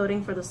cosmic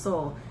coding for the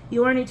soul.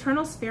 You are an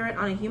eternal spirit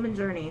on a human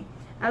journey.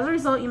 As a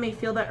result, you may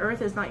feel that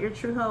Earth is not your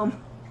true home.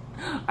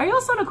 Are you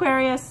also an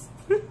Aquarius?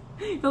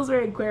 Feels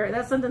very Aquarian.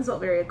 That sentence felt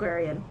very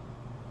Aquarian.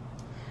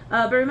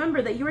 But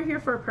remember that you are here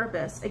for a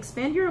purpose.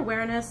 Expand your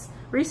awareness,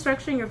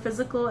 restructuring your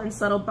physical and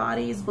subtle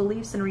bodies,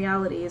 beliefs, and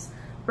realities.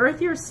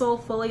 Birth your soul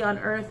fully on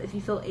Earth if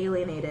you feel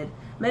alienated.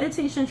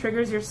 Meditation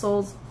triggers your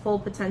soul's full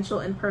potential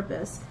and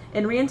purpose.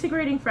 In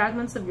reintegrating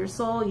fragments of your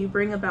soul, you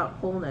bring about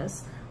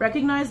wholeness.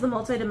 Recognize the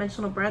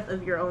multidimensional breadth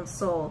of your own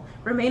soul.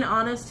 Remain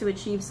honest to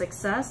achieve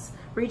success.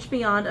 Reach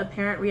beyond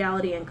apparent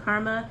reality and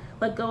karma.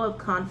 Let go of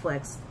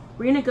conflicts.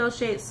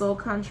 Renegotiate soul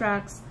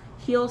contracts.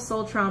 Heal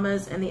soul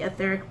traumas and the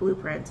etheric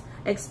blueprint.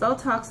 Expel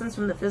toxins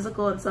from the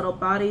physical and subtle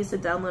bodies to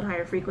download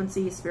higher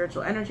frequency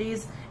spiritual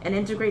energies and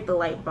integrate the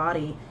light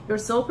body. Your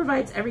soul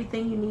provides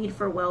everything you need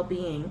for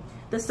well-being.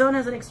 The stone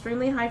has an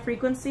extremely high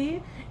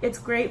frequency. It's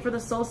great for the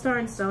soul star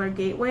and stellar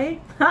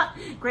gateway.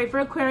 Great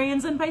for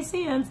Aquarians and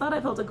Pisceans. Thought I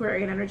felt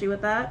Aquarian energy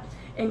with that.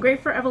 And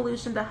great for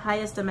evolution to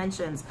highest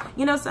dimensions.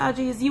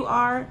 Saggies, you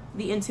are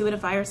the intuitive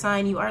fire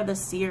sign. You are the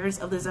seers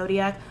of the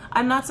zodiac.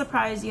 I'm not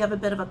surprised you have a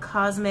bit of a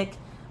cosmic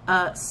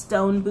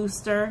stone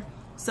booster,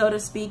 so to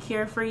speak,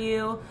 here for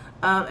you,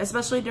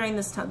 especially during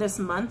this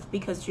month,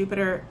 because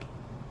Jupiter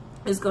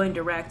is going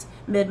direct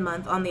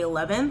mid-month on the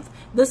 11th.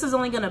 This is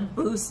only going to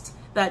boost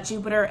that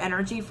Jupiter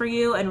energy for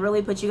you and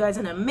really put you guys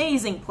in an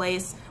amazing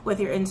place with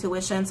your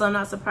intuition. So I'm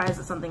not surprised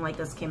that something like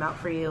this came out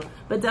for you,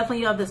 but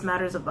definitely you have this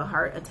matters of the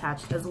heart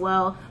attached as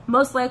well,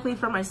 most likely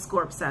for my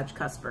Scorp Sag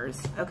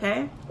cuspers,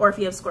 okay? Or if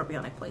you have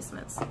scorpionic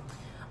placements.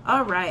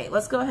 All right,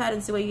 let's go ahead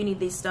and see what you need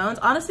these stones.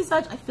 Honestly,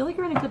 Sag, I feel like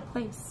you're in a good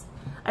place.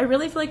 I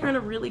really feel like you're in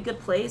a really good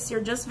place.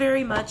 You're just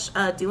very much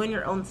doing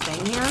your own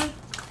thing here.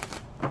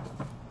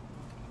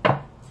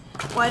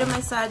 Why do my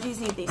Saggies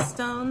need these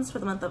stones for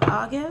the month of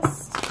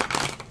August?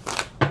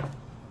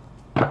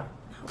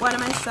 Why do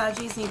my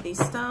Saggies need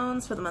these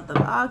stones for the month of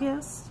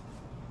August?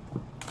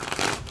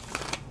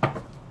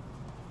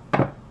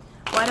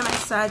 Why do my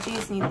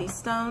Saggies need these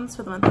stones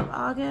for the month of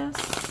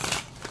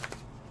August?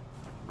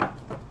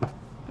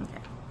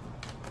 Okay.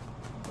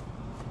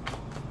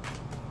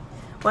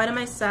 Why do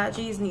my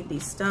Saggies need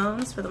these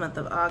stones for the month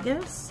of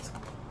August?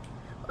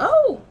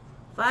 Oh,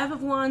 5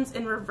 of Wands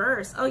in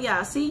reverse. Oh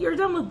yeah, see, you're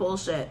done with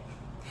bullshit.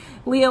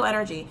 Leo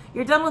energy.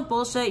 You're done with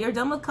bullshit. You're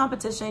done with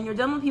competition. You're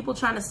done with people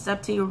trying to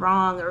step to you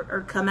wrong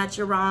or come at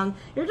you wrong.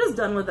 You're just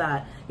done with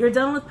that. You're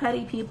done with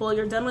petty people.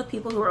 You're done with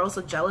people who are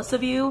also jealous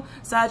of you.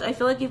 Sag, I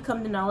feel like you've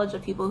come to knowledge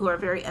of people who are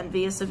very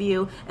envious of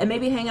you and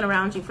maybe hanging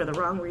around you for the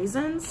wrong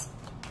reasons.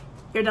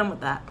 You're done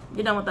with that.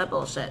 You're done with that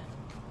bullshit.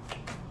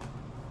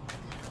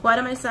 Why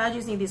do my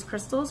Saggies need these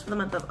crystals for the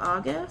month of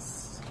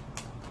August?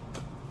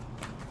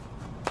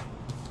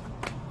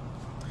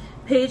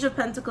 Page of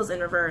Pentacles in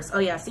reverse. Oh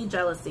yeah, see,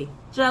 jealousy.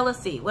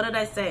 Jealousy. What did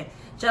I say?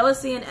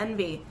 Jealousy and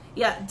envy.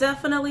 Yeah,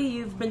 definitely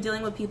you've been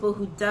dealing with people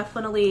who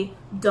definitely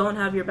don't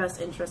have your best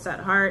interests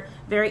at heart.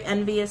 Very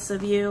envious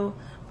of you.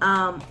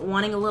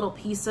 Wanting a little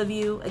piece of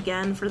you,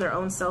 again, for their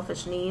own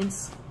selfish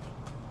needs.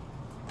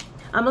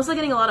 I'm also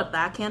getting a lot of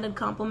backhanded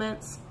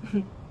compliments.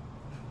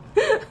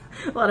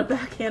 A lot of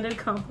backhanded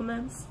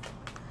compliments.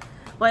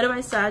 Why do my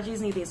Saggies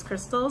need these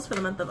crystals for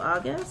the month of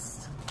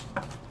August?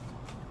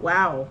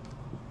 Wow.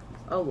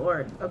 Oh,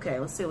 Lord. Okay,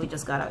 let's see what we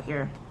just got out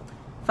here.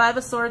 5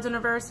 of Swords in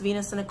reverse,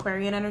 Venus and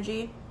Aquarian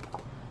energy.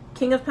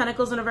 King of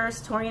Pentacles in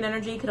reverse, Taurian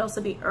energy, could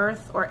also be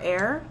earth or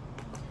air.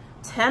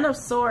 10 of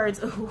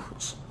Swords. Ooh,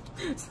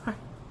 sorry.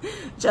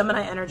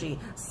 Gemini energy.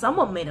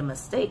 Someone made a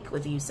mistake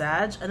with you,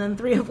 Sag. And then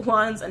 3 of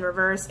Wands in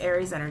reverse,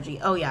 Aries energy.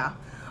 Oh, yeah.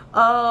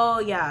 Oh,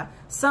 yeah.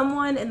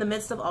 Someone in the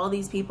midst of all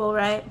these people,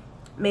 right,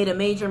 made a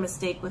major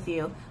mistake with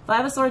you.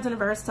 5 of Swords in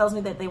reverse tells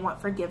me that they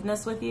want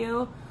forgiveness with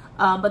you.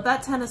 But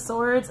that 10 of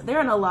Swords,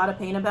 they're in a lot of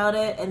pain about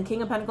it. And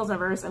King of Pentacles in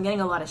reverse, I'm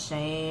getting a lot of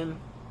shame.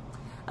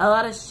 A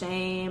lot of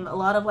shame. A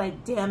lot of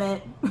like, damn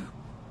it.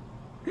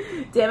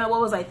 damn it,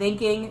 what was I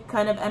thinking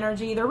kind of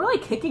energy. They're really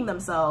kicking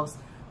themselves.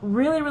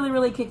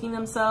 Really kicking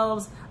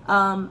themselves.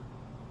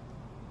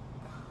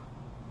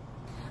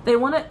 They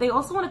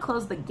also want to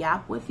close the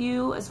gap with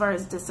you as far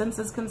as distance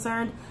is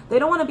concerned. They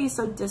don't want to be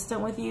so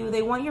distant with you.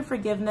 They want your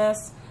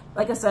forgiveness.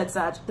 Like I said,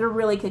 Sag, they're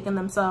really kicking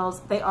themselves.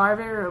 They are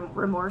very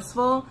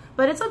remorseful,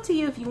 but it's up to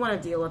you if you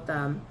want to deal with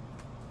them.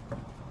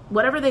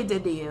 Whatever they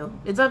did to you,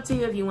 it's up to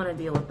you if you want to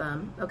deal with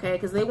them, okay?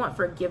 Because they want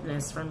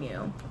forgiveness from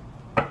you.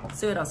 Let's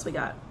see what else we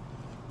got.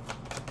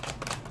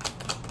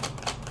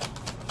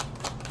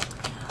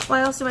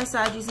 Why else do my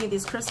Saggies need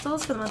these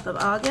crystals for the month of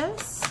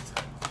August?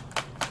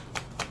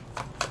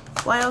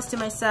 Why else do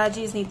my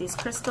Saggies need these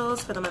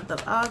crystals for the month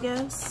of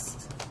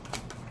August?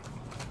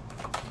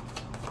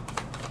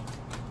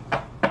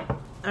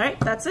 All right,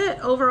 that's it.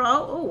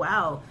 Overall, oh,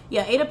 wow.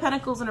 Yeah, 8 of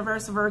Pentacles in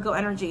reverse, Virgo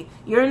energy.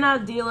 You're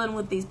not dealing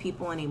with these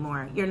people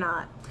anymore. You're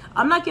not.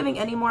 I'm not giving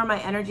any more of my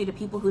energy to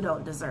people who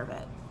don't deserve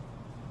it.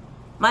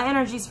 My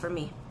energy's for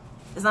me.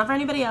 It's not for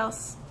anybody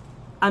else.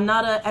 I'm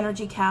not an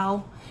energy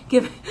cow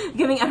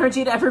giving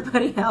energy to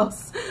everybody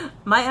else.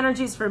 My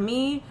energy's for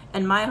me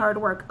and my hard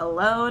work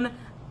alone.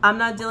 I'm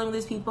not dealing with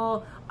these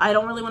people. I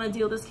don't really want to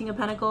deal with this King of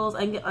Pentacles.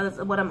 That's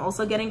what I'm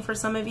also getting for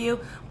some of you.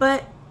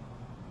 But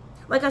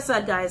like I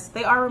said, guys,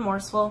 they are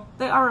remorseful.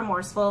 They are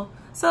remorseful.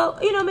 So,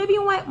 you know, maybe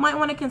you might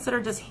want to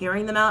consider just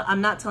hearing them out.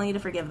 I'm not telling you to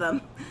forgive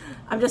them.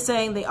 I'm just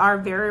saying they are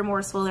very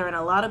remorseful. They're in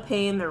a lot of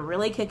pain. They're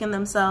really kicking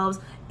themselves.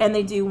 And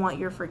they do want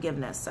your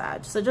forgiveness,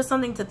 Sag. So just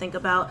something to think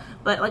about.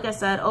 But like I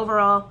said,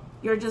 overall,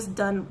 you're just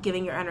done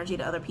giving your energy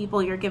to other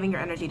people. You're giving your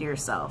energy to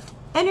yourself.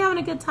 And you're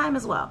having a good time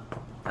as well.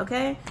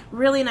 Okay?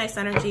 Really nice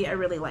energy. I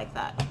really like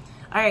that.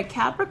 All right,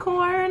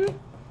 Capricorn.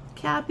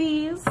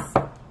 Cappies.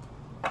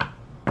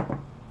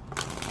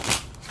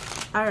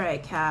 All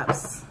right,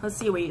 Caps. Let's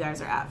see where you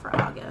guys are at for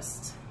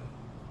August.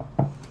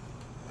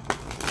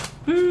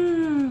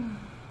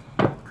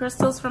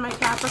 Crystals for my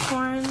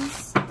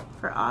Capricorns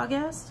for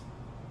August.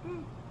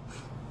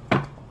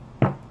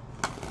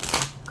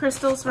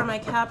 Crystals for my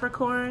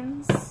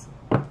Capricorns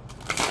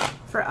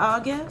for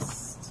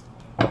August.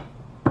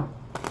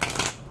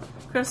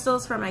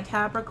 Crystals for my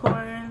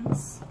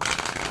Capricorns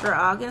for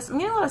August. I'm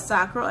getting a lot of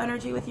sacral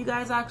energy with you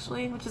guys,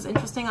 actually, which is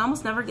interesting. I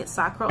almost never get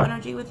sacral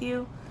energy with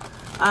you.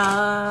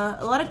 A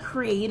lot of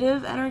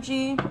creative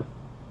energy,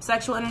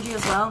 sexual energy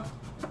as well.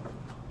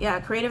 Yeah,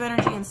 creative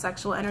energy and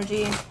sexual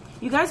energy.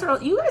 You guys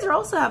are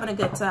also having a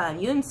good time.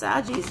 You and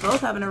Saggies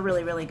both having a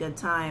really good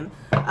time.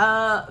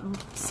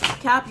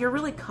 Cap, you're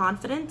really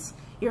confident.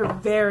 You're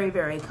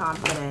very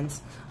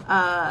confident.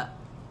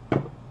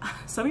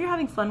 Some of you are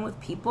having fun with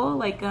people,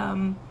 like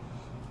in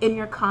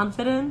your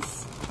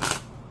confidence.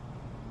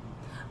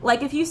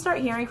 Like if you start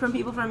hearing from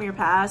people from your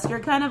past, you're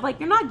kind of like,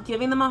 you're not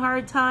giving them a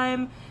hard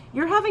time.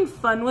 You're having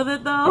fun with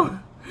it though.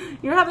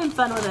 You're having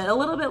fun with it. A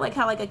little bit like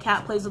how like a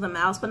cat plays with a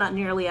mouse, but not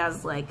nearly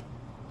as like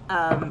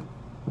grim.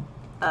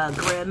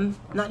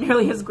 Not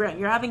nearly as grim.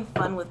 You're having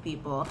fun with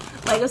people.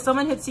 Like if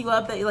someone hits you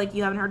up that like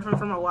you haven't heard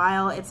from a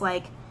while, it's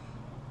like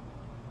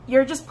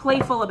you're just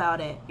playful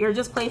about it. You're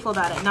just playful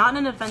about it. Not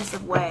in an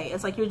offensive way.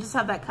 It's like you just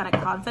have that kind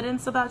of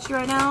confidence about you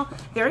right now.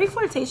 Very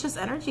flirtatious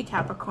energy,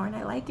 Capricorn.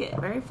 I like it.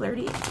 Very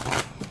flirty.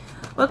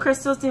 What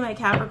crystals do my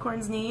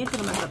Capricorns need for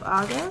the month of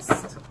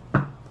August?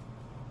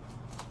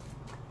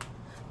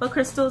 What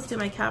crystals do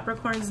my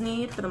Capricorns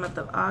need for the month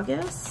of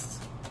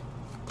August?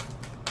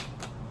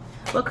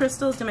 What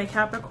crystals do my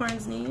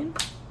Capricorns need?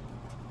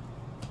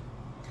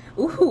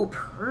 Ooh,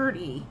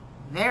 pretty.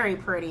 Very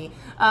pretty.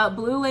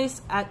 Blue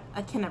lace, I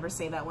can never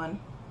say that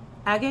one.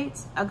 Agate?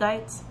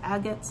 Agate?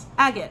 Agate?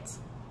 Agate.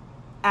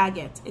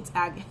 Agate. It's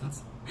agate.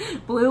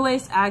 Blue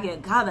lace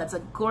agate. God, that's a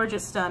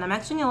gorgeous stone. I'm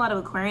actually getting a lot of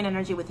Aquarian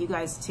energy with you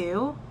guys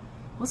too.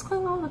 What's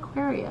going on with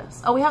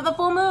Aquarius? Oh, we have the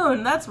full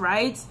moon. That's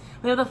right.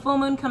 We have the full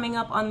moon coming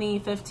up on the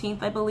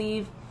 15th, I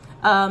believe.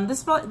 This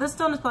stone is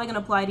probably going to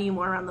apply to you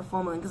more around the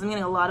full moon because I'm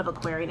getting a lot of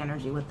Aquarian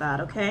energy with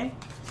that, okay?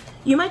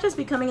 You might just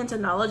be coming into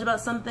knowledge about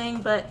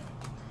something, but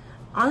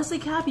honestly,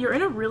 Cap, you're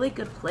in a really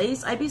good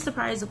place. I'd be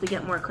surprised if we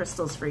get more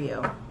crystals for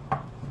you.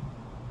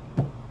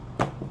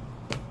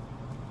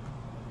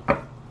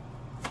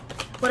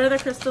 What other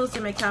crystals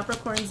do my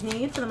Capricorns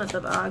need for the month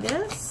of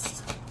August?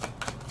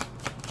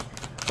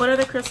 What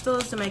other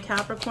crystals do my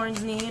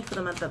Capricorns need for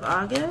the month of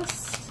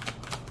August?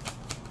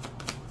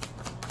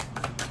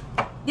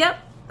 Yep,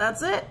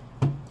 that's it.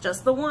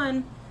 Just the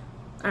one.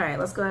 All right,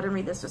 let's go ahead and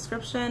read this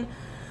description.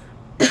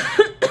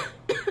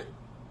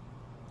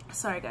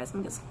 Sorry, guys, let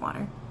me get some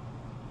water.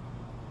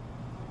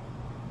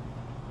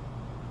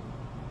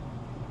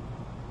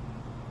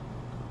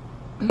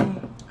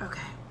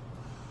 Okay.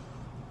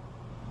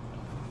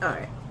 All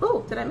right.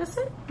 Oh, did I miss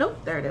it? Nope,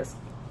 there it is.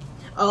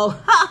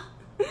 Oh, ha!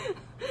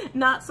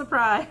 Not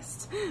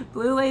surprised.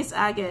 Blue lace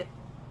agate.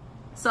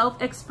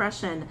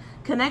 Self-expression.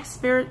 Connects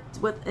spirit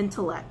with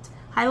intellect.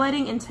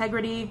 Highlighting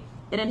integrity.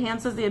 It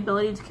enhances the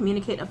ability to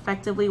communicate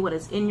effectively what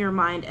is in your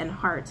mind and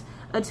heart.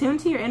 Attune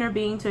to your inner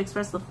being to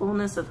express the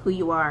fullness of who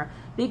you are.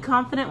 Be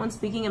confident when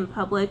speaking in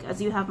public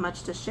as you have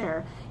much to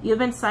share. You have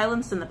been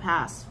silenced in the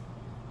past.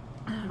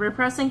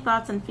 Repressing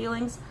thoughts and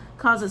feelings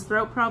causes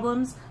throat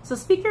problems. So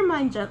speak your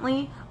mind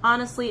gently,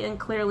 honestly, and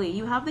clearly.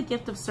 You have the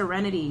gift of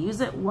serenity.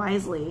 Use it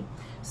wisely.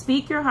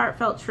 Speak your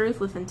heartfelt truth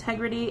with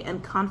integrity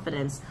and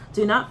confidence.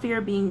 Do not fear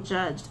being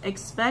judged.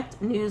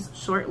 Expect news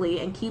shortly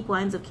and keep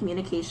lines of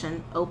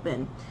communication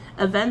open.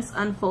 Events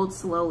unfold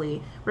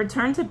slowly.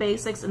 Return to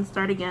basics and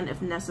start again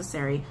if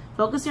necessary.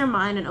 Focus your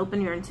mind and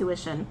open your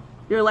intuition.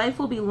 Your life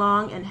will be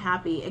long and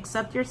happy.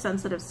 Accept your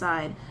sensitive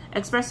side.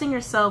 Expressing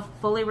yourself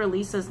fully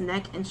releases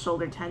neck and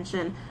shoulder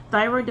tension,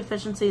 thyroid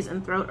deficiencies,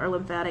 and throat or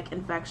lymphatic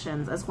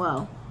infections as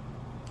well.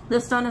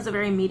 This stone has a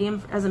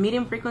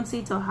medium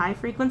frequency to high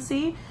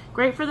frequency.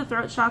 Great for the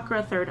throat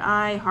chakra, third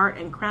eye, heart,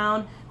 and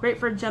crown. Great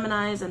for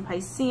Geminis and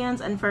Pisceans,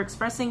 and for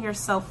expressing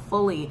yourself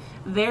fully.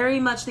 Very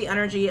much the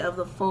energy of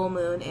the full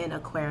moon in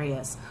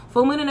Aquarius.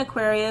 Full moon in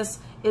Aquarius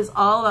is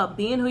all about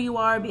being who you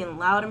are, being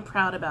loud and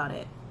proud about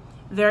it.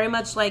 Very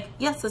much like,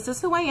 yes, this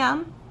is who I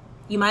am.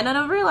 You might not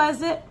have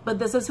realized it, but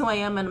this is who I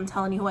am, and I'm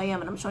telling you who I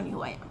am, and I'm showing you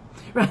who I am,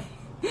 right?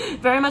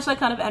 Very much that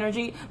kind of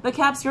energy. But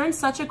Caps, you're in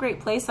such a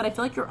great place that I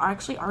feel like you're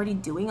actually already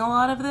doing a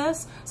lot of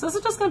this. So this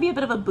is just going to be a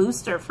bit of a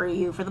booster for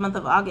you for the month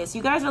of August.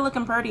 You guys are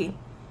looking pretty.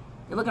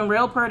 You're looking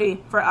real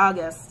pretty for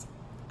August.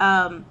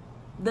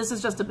 This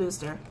is just a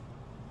booster.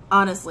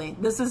 Honestly,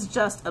 this is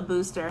just a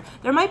booster.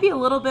 There might be a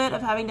little bit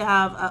of having to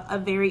have a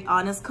very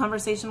honest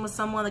conversation with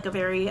someone, like a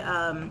very,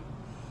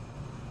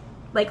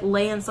 like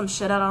laying some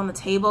shit out on the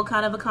table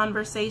kind of a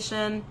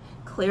conversation,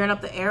 clearing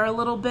up the air a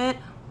little bit.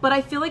 But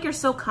I feel like you're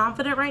so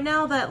confident right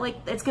now that like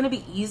it's going to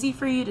be easy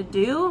for you to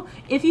do.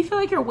 If you feel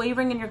like you're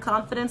wavering in your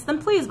confidence, then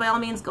please, by all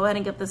means, go ahead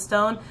and get this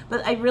stone.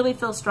 But I really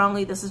feel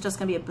strongly this is just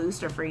going to be a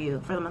booster for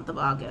you for the month of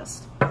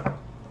August. All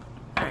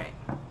right.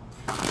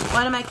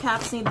 Why do my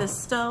Caps need this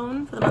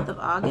stone for the month of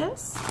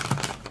August?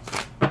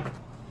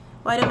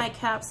 Why do my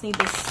Caps need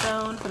this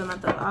stone for the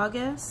month of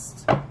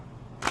August?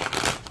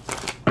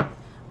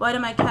 Why do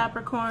my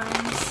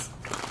Capricorns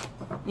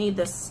need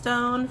this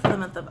stone for the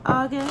month of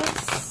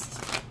August?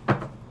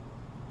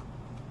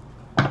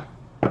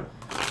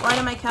 Why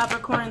do my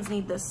Capricorns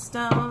need this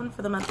stone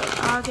for the month of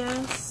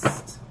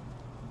August?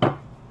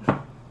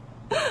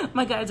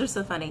 My guides are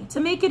so funny. To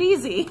make it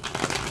easy.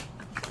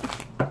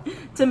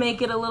 To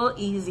make it a little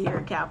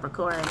easier,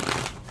 Capricorn.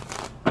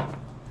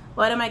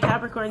 Why do my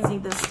Capricorns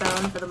need this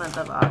stone for the month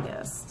of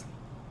August?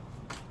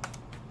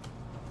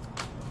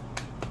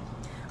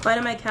 Why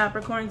do my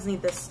Capricorns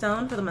need this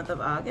stone for the month of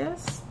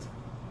August?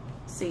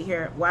 See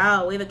here.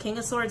 Wow, we have a King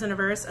of Swords in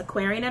reverse.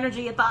 Aquarian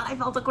energy. I thought I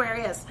felt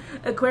Aquarius.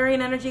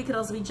 Aquarian energy could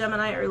also be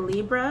Gemini or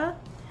Libra.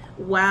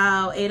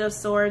 Wow, Eight of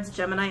Swords,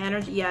 Gemini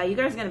energy. Yeah, you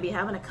guys are going to be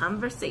having a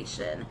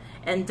conversation.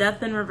 And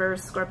Death in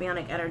reverse,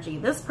 Scorpionic energy.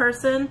 This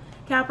person,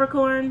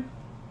 Capricorn,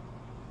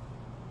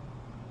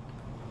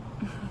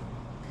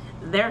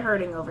 they're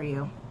hurting over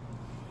you.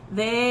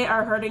 They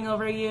are hurting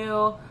over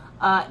you.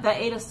 That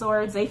Eight of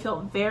Swords, they feel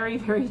very,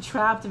 very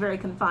trapped, very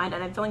confined,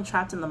 and I'm feeling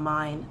trapped in the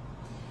mind.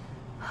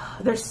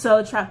 They're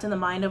so trapped in the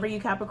mind over you,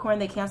 Capricorn.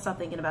 They can't stop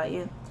thinking about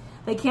you.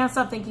 They can't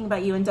stop thinking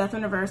about you. In Death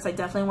in reverse, I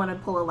definitely want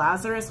to pull a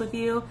Lazarus with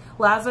you.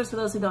 Lazarus, for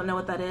those who don't know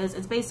what that is,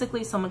 it's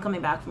basically someone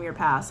coming back from your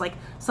past. Like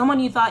someone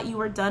you thought you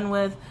were done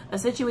with, a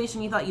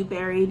situation you thought you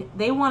buried.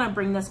 They want to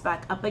bring this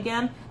back up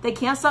again. They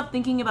can't stop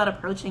thinking about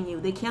approaching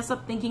you. They can't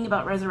stop thinking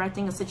about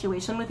resurrecting a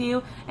situation with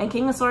you. And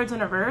King of Swords in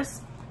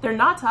reverse, they're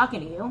not talking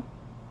to you.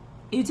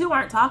 You two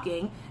aren't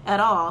talking at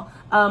all.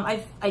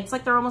 It's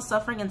like they're almost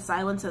suffering in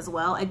silence as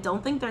well. I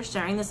don't think they're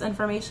sharing this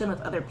information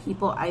with other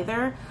people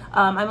either.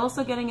 I'm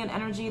also getting an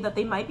energy that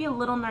they might be a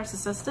little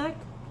narcissistic.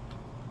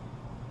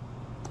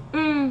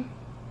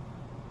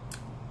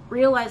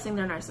 Realizing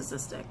they're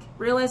narcissistic.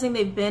 Realizing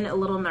they've been a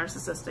little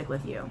narcissistic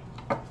with you.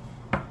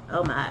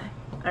 Oh my.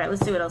 All right,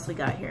 let's see what else we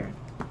got here.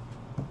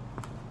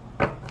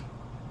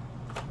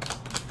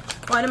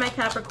 Why do my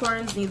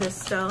Capricorns need this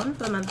stone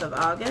for the month of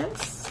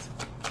August?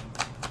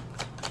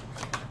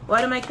 Why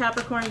do my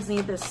Capricorns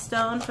need this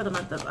stone for the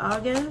month of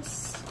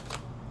August?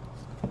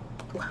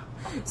 Wow.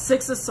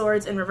 Six of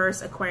Swords in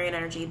reverse, Aquarian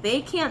energy.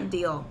 They can't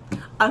deal.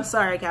 I'm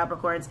sorry,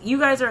 Capricorns. You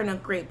guys are in a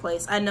great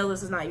place. I know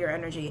this is not your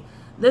energy.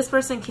 This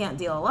person can't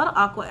deal. A lot of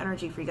aqua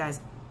energy for you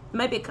guys. It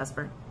might be a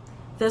cusper.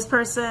 This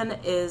person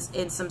is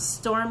in some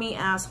stormy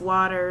ass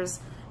waters.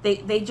 They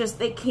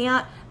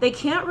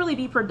can't really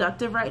be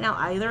productive right now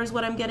either, is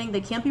what I'm getting.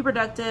 They can't be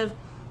productive.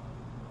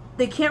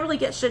 They can't really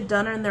get shit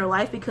done in their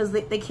life because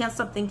they can't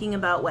stop thinking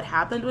about what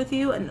happened with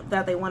you and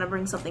that they want to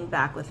bring something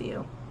back with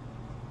you.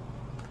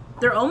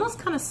 They're almost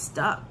kind of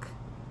stuck,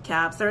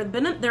 Caps. They're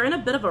in a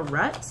bit of a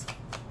rut.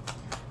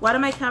 Why do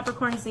my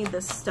Capricorns need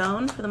this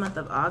stone for the month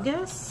of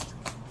August?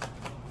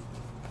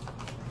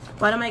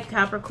 Why do my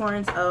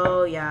Capricorns?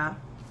 Oh, yeah.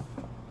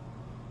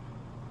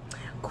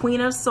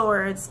 Queen of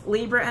Swords.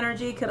 Libra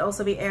energy could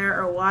also be air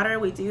or water.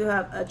 We do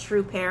have a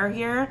true pair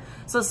here.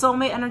 So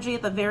soulmate energy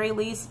at the very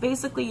least.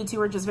 Basically, you two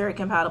are just very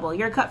compatible.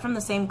 You're cut from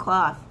the same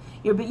cloth.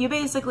 You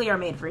basically are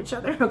made for each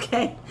other,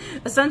 okay?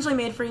 Essentially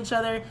made for each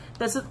other.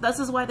 This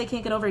is why they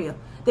can't get over you.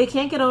 They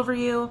can't get over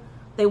you.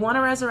 They want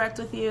to resurrect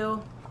with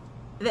you.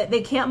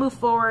 They can't move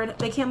forward.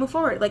 They can't move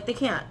forward. Like, they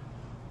can't.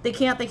 They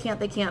can't.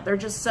 They're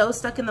just so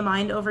stuck in the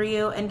mind over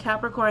you. And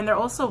Capricorn, they're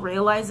also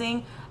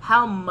realizing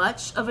how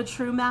much of a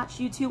true match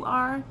you two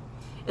are,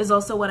 is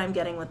also what I'm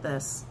getting with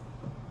this.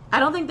 I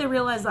don't think they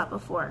realized that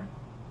before.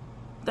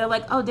 They're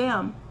like, oh,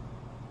 damn.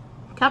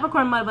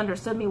 Capricorn might have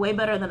understood me way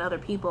better than other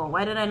people.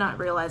 Why did I not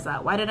realize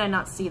that? Why did I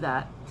not see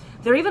that?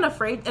 They're even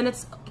afraid. And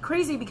it's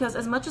crazy because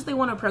as much as they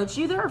want to approach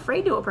you, they're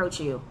afraid to approach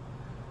you.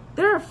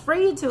 They're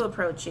afraid to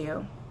approach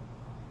you.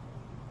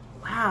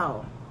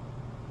 Wow.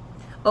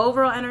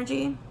 Overall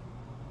energy.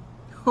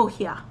 Oh,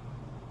 yeah.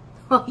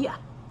 Oh, yeah.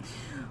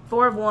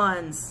 Four of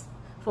Wands.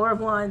 Four of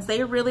Wands.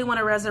 They really want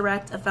to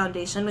resurrect a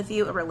foundation with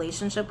you, a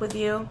relationship with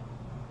you,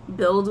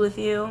 build with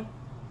you.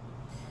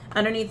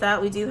 Underneath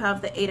that, we do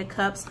have the Eight of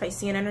Cups,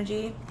 Piscean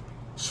energy,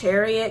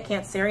 Chariot,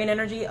 Cancerian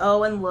energy.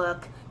 Oh, and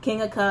look,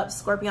 King of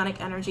Cups, Scorpionic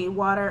energy,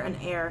 water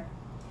and air.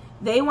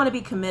 They want to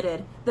be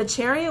committed. The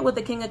Chariot with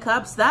the King of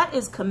Cups, that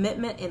is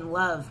commitment in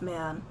love,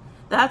 man.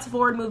 That's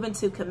forward movement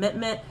to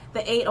commitment.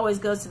 The 8 always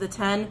goes to the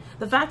 10.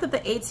 The fact that the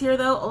 8's here,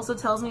 though, also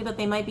tells me that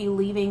they might be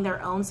leaving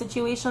their own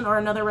situation or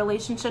another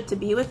relationship to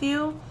be with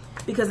you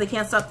because they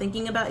can't stop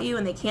thinking about you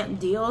and they can't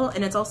deal.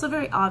 And it's also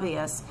very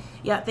obvious.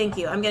 Yeah, thank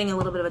you. I'm getting a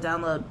little bit of a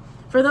download.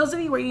 For those of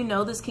you where you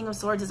know this King of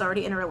Swords is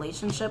already in a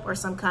relationship or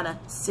some kind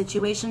of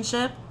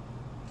situationship,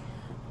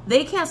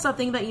 they can't stop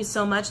thinking about you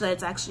so much that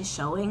it's actually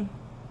showing.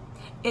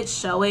 It's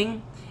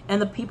showing.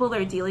 And the people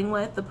they're dealing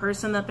with, the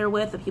person that they're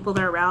with, the people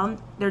they're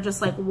around, they're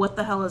just like, what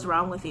the hell is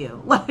wrong with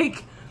you?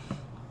 Like,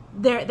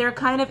 they're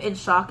kind of in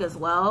shock as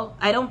well.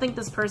 I don't think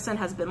this person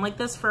has been like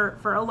this for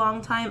a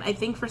long time. I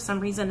think for some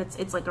reason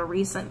it's like a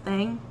recent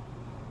thing,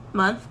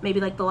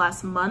 maybe like the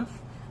last month,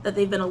 that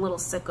they've been a little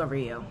sick over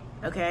you,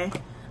 okay?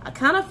 I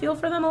kind of feel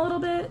for them a little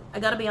bit. I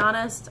gotta be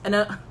honest. I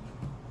know,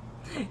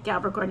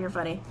 Capricorn, you're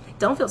funny.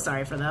 Don't feel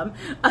sorry for them.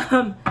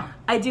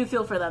 I do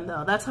feel for them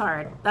though. That's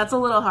hard. That's a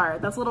little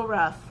hard. That's a little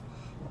rough.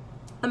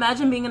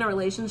 Imagine being in a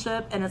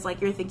relationship and it's like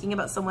you're thinking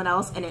about someone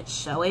else and it's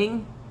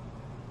showing,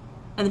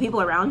 and the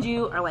people around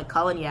you are like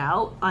calling you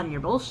out on your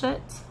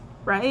bullshit,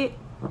 right?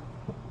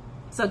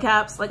 So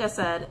Caps, like I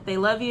said, they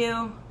love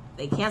you.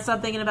 They can't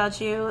stop thinking about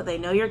you. They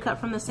know you're cut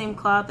from the same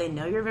cloth. They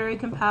know you're very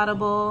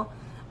compatible,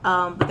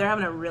 but they're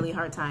having a really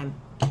hard time.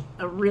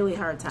 A really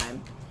hard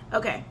time.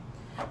 Okay.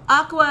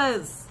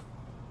 Aquas,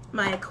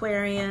 my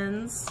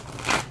Aquarians.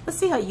 Let's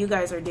see how you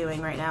guys are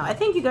doing right now. I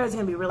think you guys are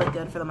going to be really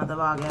good for the month of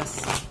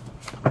August.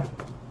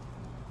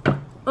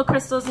 What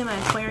crystals do my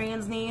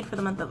Aquarians need for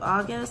the month of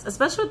August?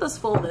 Especially with this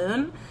full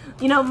moon.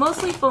 You know,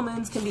 mostly full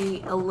moons can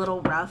be a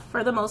little rough.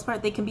 For the most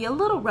part, they can be a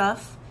little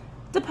rough.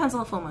 Depends on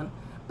the full moon.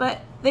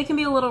 But they can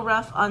be a little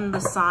rough on the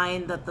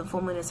sign that the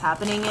full moon is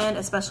happening in,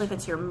 especially if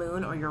it's your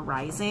moon or your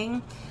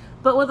rising.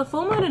 But with the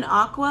full moon in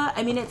Aqua,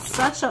 I mean, it's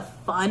such a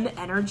fun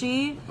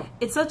energy.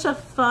 It's such a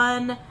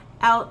fun,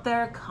 out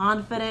there,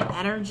 confident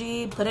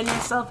energy. Putting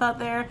yourself out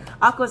there.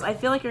 Aquas, I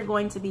feel like you're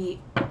going to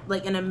be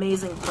like an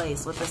amazing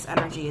place with this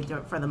energy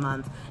for the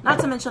month. Not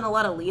to mention a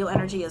lot of Leo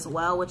energy as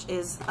well, which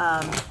is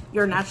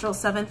your natural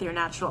 7th, your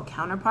natural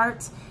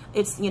counterpart.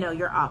 It's, you know,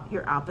 your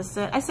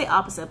opposite. I say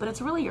opposite, but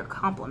it's really your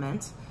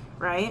complement,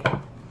 right?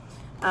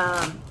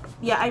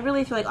 Yeah, I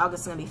really feel like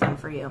August is going to be fun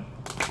for you.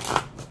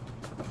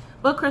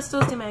 What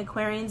crystals do my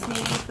Aquarians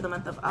need for the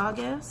month of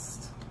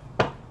August?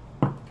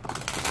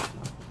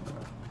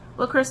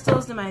 What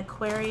crystals do my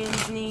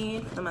Aquarians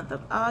need for the month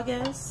of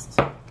August?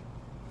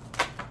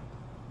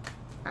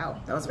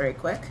 Wow, that was very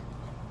quick.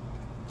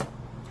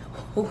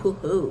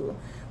 Ooh,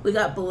 we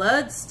got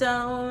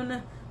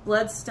bloodstone.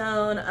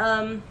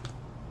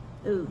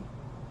 Ooh.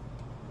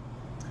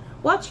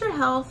 Watch your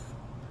health.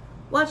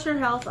 Watch your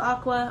health,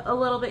 Aqua, a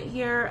little bit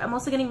here. I'm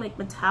also getting like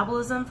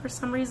metabolism for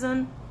some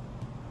reason.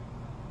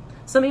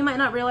 Some of you might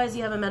not realize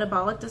you have a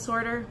metabolic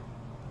disorder.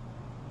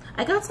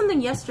 I got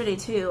something yesterday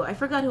too. I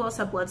forgot who else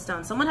had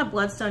bloodstone. Someone had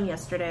bloodstone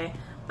yesterday.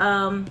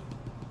 And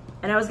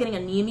I was getting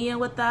anemia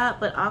with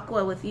that, but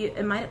Aqua with you,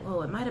 it might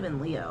have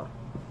been Leo.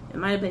 It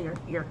might have been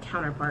your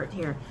counterpart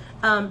here.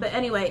 But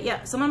anyway,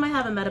 yeah, someone might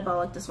have a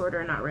metabolic disorder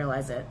and not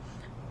realize it.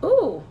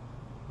 Ooh.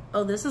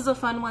 Oh, this is a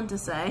fun one to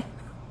say.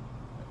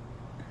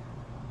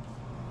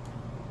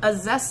 A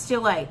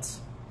zestulite.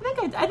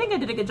 I think I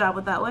did a good job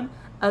with that one.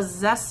 A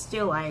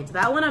zestulite.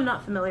 That one I'm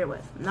not familiar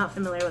with. I'm not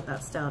familiar with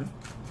that stone.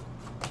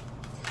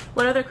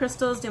 What other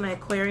crystals do my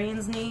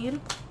Aquarians need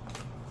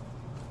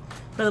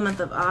for the month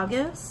of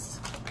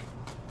August?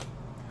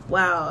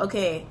 Wow,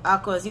 okay,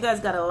 Aquas, you guys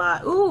got a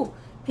lot. Ooh,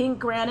 pink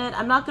granite.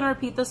 I'm not going to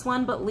repeat this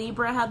one, but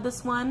Libra had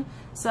this one.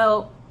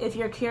 So if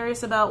you're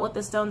curious about what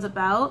this stone's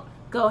about,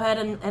 go ahead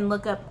and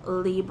look up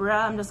Libra.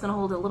 I'm just going to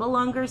hold it a little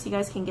longer so you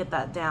guys can get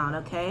that down,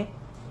 okay?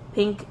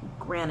 Pink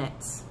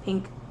granite,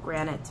 pink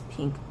granite,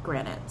 pink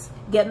granite.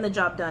 Getting the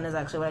job done is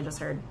actually what I just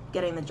heard.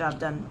 Getting the job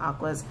done,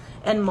 Aquas.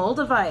 And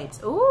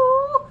Moldavite.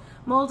 Ooh,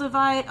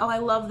 Moldavite. Oh, I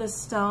love this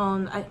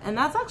stone. And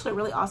that's actually a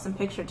really awesome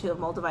picture too of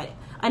Moldavite.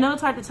 I know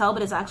it's hard to tell,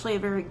 but it's actually a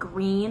very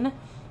green,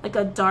 like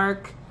a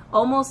dark,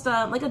 almost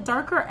like a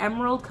darker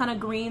emerald kind of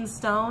green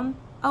stone.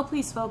 Oh,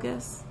 please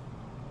focus.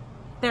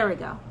 There we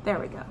go. There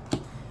we go.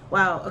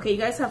 Wow. Okay, you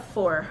guys have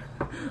 4.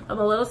 I'm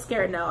a little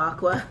scared now,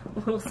 Aqua.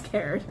 I'm a little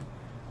scared.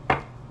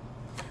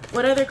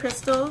 What other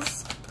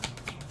crystals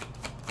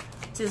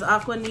does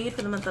Aqua need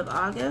for the month of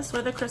August?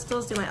 What other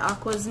crystals do my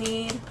Aquas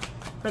need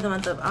for the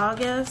month of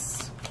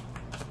August?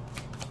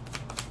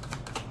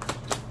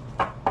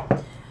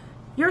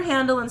 You're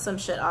handling some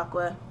shit,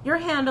 Aqua. You're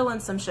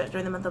handling some shit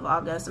during the month of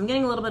August. I'm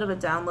getting a little bit of a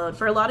download.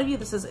 For a lot of you,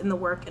 this is in the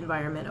work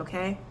environment,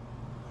 okay?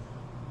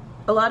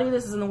 A lot of you,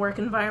 this is in the work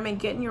environment.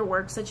 Getting your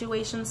work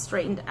situation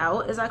straightened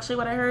out is actually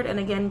what I heard. And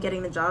again,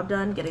 getting the job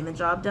done, getting the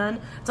job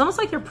done. It's almost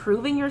like you're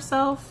proving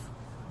yourself.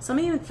 Some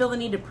of you feel the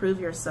need to prove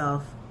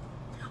yourself.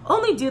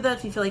 Only do that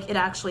if you feel like it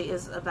actually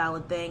is a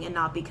valid thing and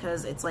not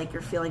because it's like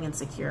you're feeling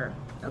insecure,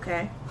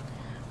 okay?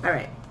 All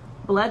right.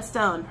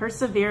 Bloodstone,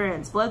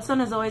 perseverance. Bloodstone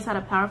has always had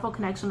a powerful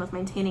connection with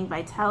maintaining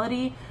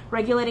vitality,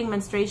 regulating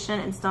menstruation,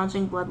 and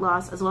staunching blood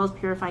loss, as well as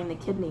purifying the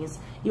kidneys.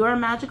 You are a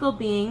magical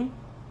being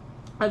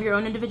of your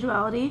own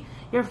individuality,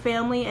 your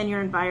family, and your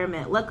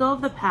environment. Let go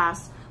of the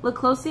past. Look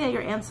closely at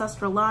your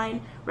ancestral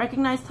line.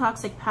 Recognize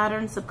toxic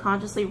patterns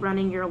subconsciously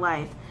running your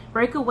life.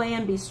 Break away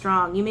and be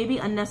strong. You may be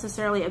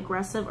unnecessarily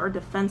aggressive or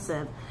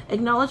defensive.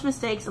 Acknowledge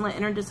mistakes and let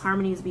inner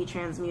disharmonies be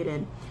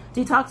transmuted.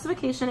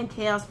 Detoxification and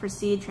chaos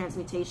precede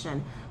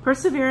transmutation.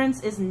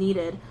 Perseverance is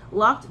needed.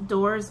 Locked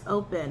doors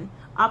open.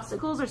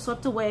 Obstacles are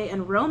swept away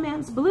and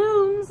romance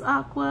blooms,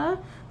 Aqua.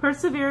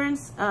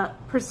 Perseverance.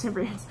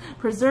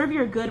 Preserve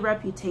your good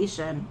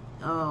reputation.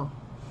 Oh,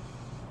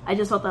 I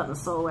just felt that in the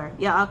solar.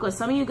 Yeah, Aqua,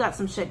 some of you got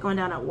some shit going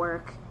down at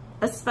work,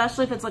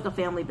 especially if it's like a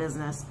family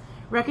business.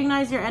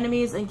 Recognize your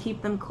enemies and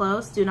keep them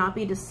close. Do not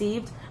be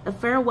deceived. A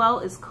farewell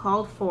is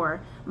called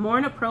for.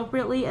 Mourn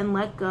appropriately and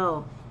let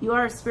go. You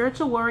are a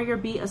spiritual warrior.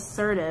 Be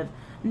assertive.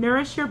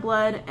 Nourish your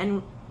blood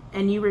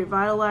and you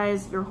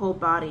revitalize your whole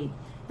body.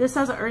 This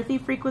has an earthy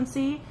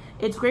frequency.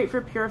 It's great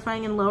for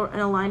purifying and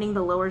aligning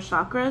the lower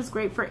chakras.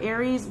 Great for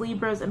Aries,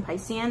 Libras, and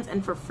Pisceans,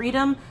 and for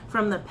freedom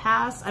from the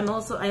past. I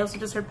also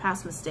just heard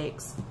past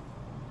mistakes.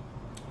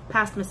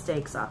 Past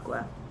mistakes,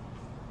 Aqua.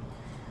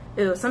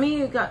 Ooh, some of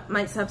you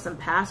might have some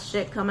past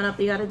shit coming up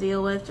you got to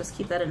deal with. Just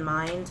keep that in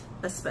mind.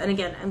 And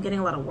again, I'm getting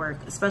a lot of work,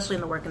 especially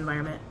in the work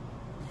environment.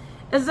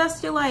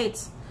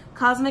 Azestulite,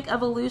 cosmic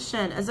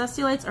evolution.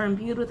 Azestulites are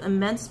imbued with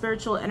immense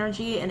spiritual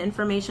energy and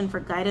information for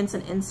guidance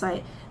and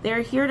insight. They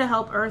are here to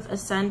help Earth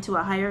ascend to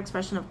a higher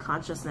expression of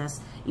consciousness.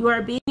 You are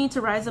a being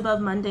to rise above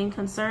mundane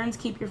concerns,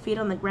 keep your feet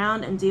on the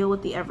ground, and deal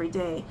with the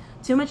everyday.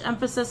 Too much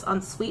emphasis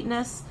on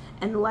sweetness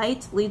and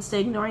light leads to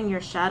ignoring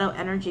your shadow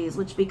energies,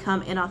 which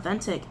become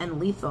inauthentic and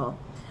lethal.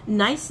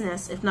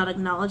 Niceness, if not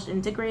acknowledged,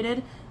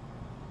 integrated.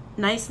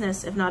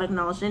 Niceness, if not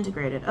acknowledged,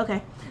 integrated.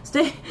 Okay.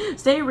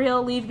 Stay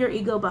real. Leave your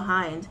ego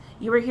behind.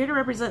 You are here to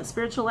represent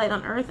spiritual light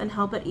on Earth and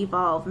help it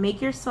evolve.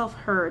 Make yourself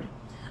heard.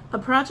 A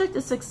project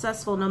is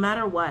successful no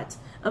matter what.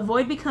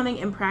 Avoid becoming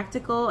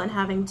impractical and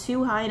having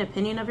too high an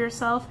opinion of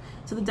yourself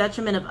to the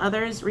detriment of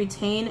others.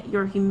 Retain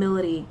your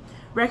humility.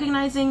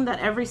 Recognizing that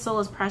every soul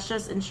is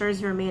precious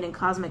ensures you remain in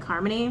cosmic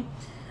harmony.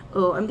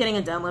 Oh, I'm getting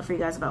a download for you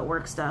guys about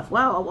work stuff.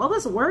 Wow, all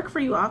this work for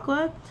you,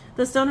 Aqua.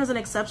 The stone has an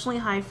exceptionally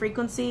high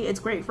frequency. It's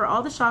great for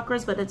all the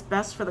chakras, but it's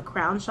best for the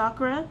crown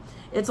chakra.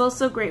 It's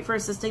also great for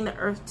assisting the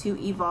Earth to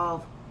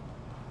evolve.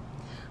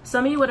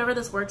 Some of you, whatever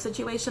this work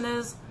situation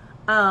is,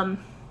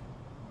 some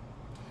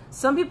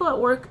people at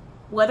work,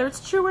 whether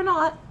it's true or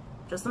not,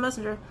 just the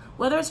messenger,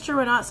 whether it's true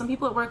or not, some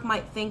people at work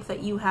might think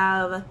that you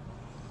have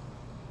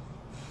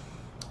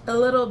a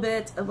little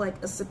bit of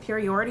like a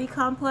superiority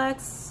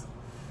complex,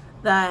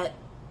 that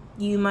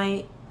you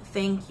might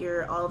think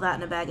you're all that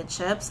in a bag of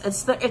chips.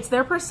 It's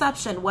their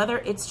perception, whether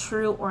it's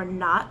true or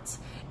not.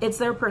 It's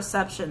their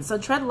perception. So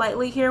tread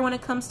lightly here when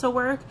it comes to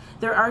work.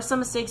 There are some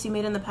mistakes you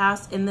made in the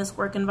past in this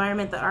work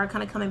environment that are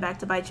kind of coming back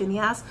to bite you in the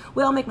ass.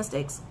 We all make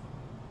mistakes,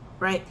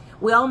 right?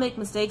 We all make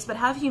mistakes, but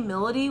have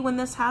humility when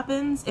this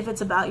happens, if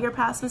it's about your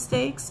past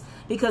mistakes,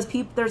 because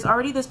there's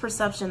already this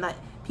perception that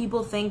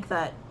people think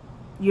that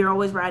you're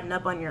always riding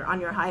up on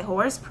your high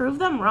horse. Prove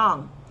them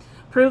wrong.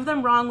 Prove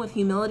them wrong with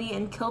humility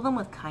and kill them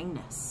with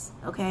kindness,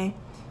 okay?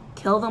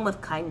 Kill them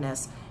with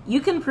kindness.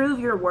 You can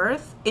prove your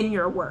worth in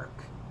your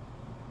work.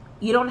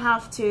 You don't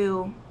have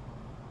to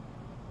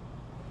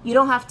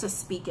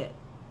speak it,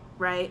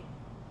 right?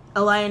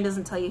 A lion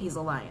doesn't tell you he's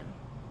a lion,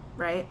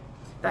 right?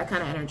 That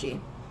kind of energy.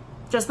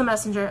 Just the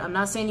messenger. I'm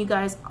not saying you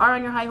guys are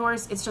on your high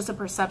horse. It's just a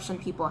perception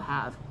people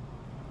have.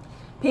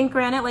 Pink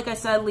granite, like I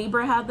said,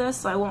 Libra had this,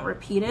 so I won't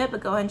repeat it,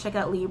 but go ahead and check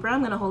out Libra.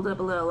 I'm going to hold it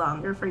up a little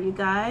longer for you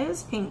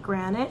guys. Pink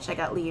granite, check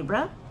out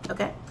Libra.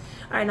 Okay.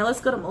 All right, now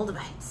let's go to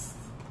Moldavites.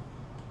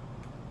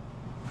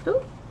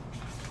 Ooh.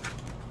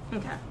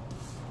 Okay.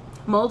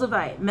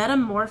 Moldavite,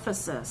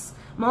 metamorphosis.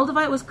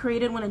 Moldavite was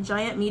created when a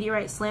giant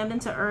meteorite slammed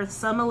into Earth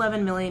some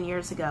 11 million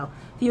years ago,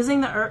 fusing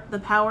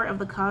the power of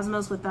the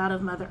cosmos with that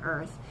of Mother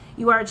Earth.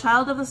 You are a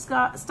child of the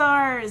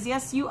stars.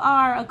 Yes, you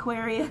are,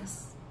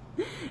 Aquarius.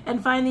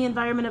 And find the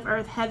environment of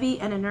Earth heavy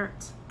and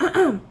inert.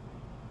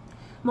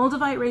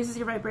 Moldavite raises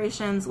your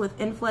vibrations with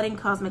inflooding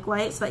cosmic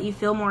light so that you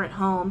feel more at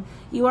home.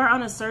 You are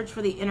on a search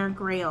for the inner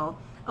grail.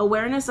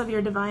 Awareness of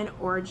your divine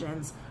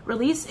origins.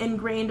 Release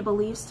ingrained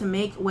beliefs to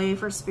make way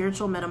for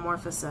spiritual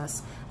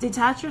metamorphosis.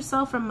 Detach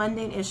yourself from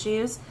mundane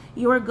issues.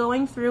 You are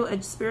going through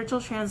a spiritual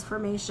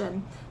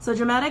transformation. So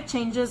dramatic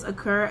changes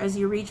occur as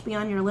you reach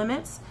beyond your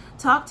limits.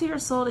 Talk to your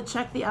soul to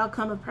check the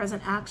outcome of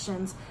present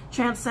actions.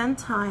 Transcend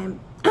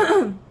time.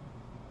 Don't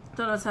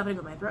know what's happening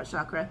with my throat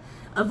chakra.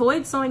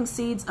 Avoid sowing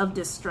seeds of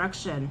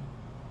destruction.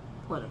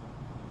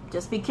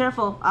 Just be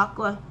careful.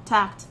 Aqua,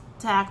 tact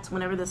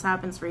whenever this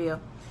happens for you.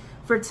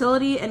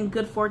 Fertility and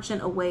good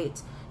fortune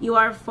await. You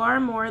are far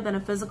more than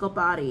a physical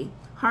body.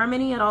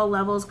 Harmony at all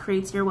levels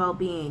creates your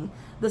well-being.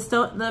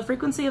 The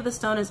frequency of the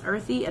stone is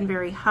earthy and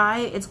very high.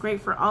 It's great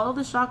for all of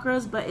the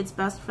chakras, but it's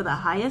best for the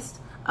highest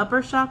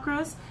upper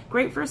chakras.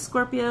 Great for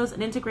Scorpios,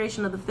 an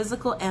integration of the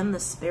physical and the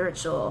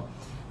spiritual.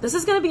 This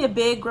is going to be a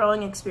big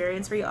growing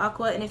experience for you,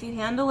 Aqua, and if you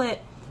handle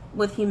it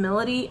with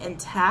humility and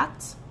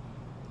tact,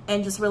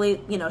 and just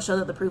really, you know, show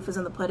that the proof is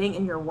in the pudding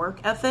in your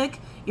work ethic,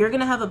 you're going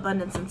to have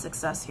abundance and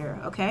success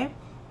here, okay?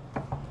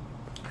 All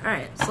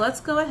right, so let's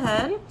go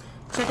ahead,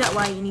 check out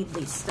why you need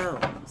these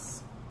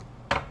stones.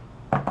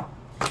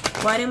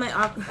 Why do my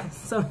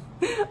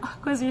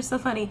Aquas, you're so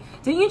funny.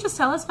 Didn't you just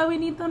tell us why we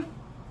need them?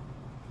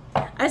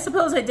 I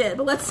suppose I did,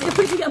 but let's see if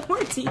we can get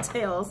more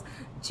details.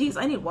 Jeez,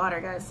 I need water,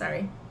 guys,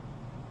 sorry.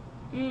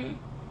 Okay.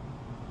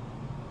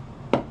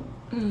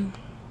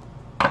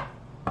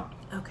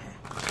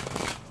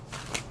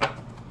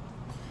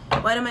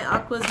 Why do my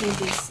Aquas need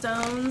these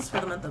stones for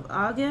the month of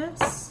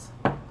August?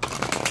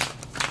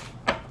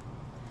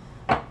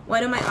 Why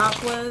do my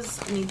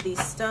Aquas need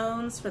these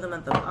stones for the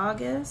month of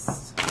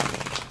August?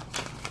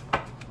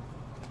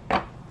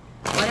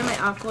 Why do my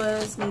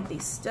Aquas need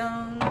these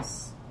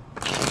stones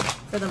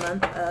for the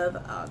month of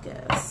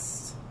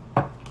August?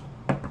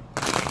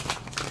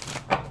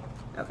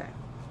 Okay.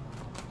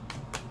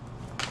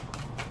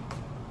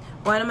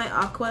 Why do my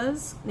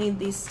Aquas need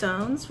these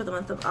stones for the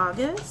month of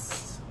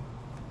August?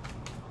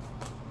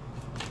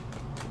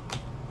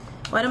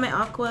 Why do my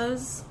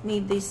Aquas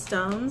need these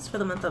stones for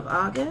the month of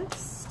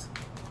August?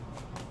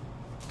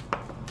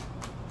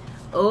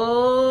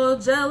 Oh,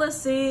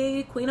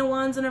 jealousy. Queen of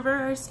Wands in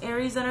reverse.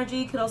 Aries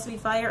energy could also be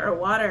fire or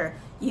water.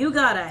 You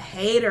got a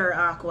hater,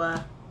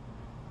 Aqua.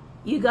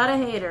 You got a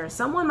hater.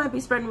 Someone might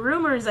be spreading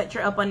rumors that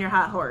you're up on your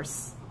hot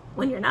horse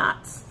when you're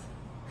not.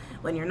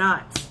 When you're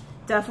not.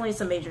 Definitely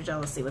some major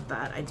jealousy with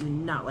that. I do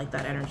not like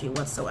that energy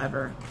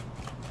whatsoever.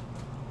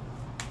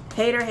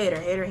 Hater, hater,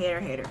 hater,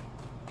 hater, hater.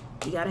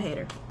 You got a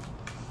hater.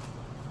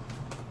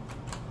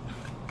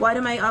 Why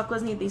do my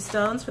Aquas need these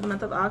stones for the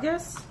month of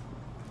August?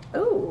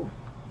 Ooh.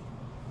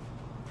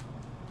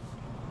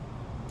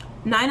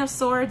 Nine of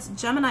Swords,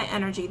 Gemini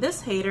energy.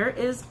 This hater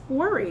is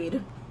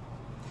worried.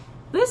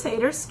 This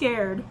hater's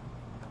scared.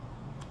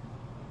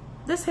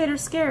 This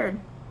hater's scared.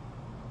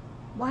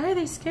 Why are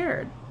they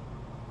scared?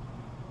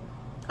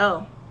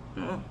 Oh,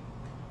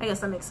 I guess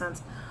that makes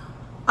sense.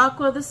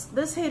 Aqua,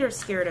 this hater's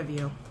scared of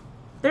you.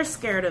 They're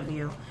scared of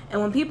you. And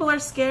when people are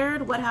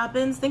scared, what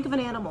happens? Think of an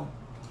animal.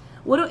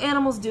 What do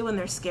animals do when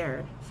they're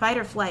scared? Fight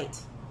or flight,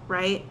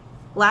 right?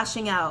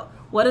 Lashing out.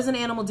 What does an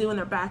animal do when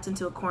they're backed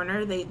into a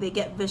corner? They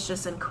get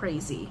vicious and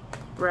crazy,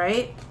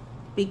 right?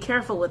 Be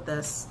careful with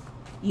this.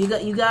 You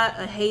got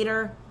a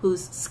hater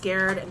who's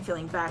scared and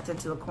feeling backed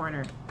into a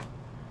corner.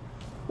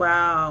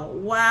 Wow,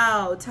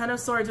 wow. 10 of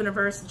Swords in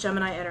reverse,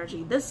 Gemini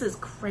energy. This is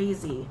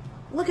crazy.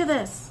 Look at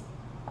this.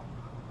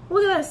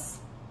 Look at this.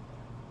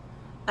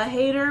 A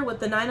hater with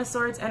the 9 of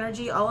Swords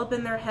energy all up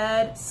in their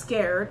head,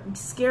 scared.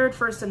 Scared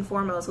first and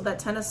foremost with that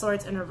 10 of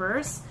Swords in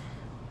reverse.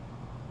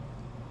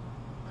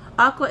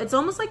 Aqua, it's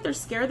almost like they're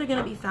scared they're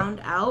going to be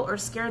found out or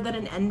scared that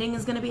an ending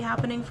is going to be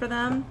happening for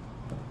them.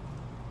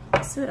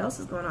 Let's see what else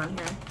is going on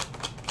here.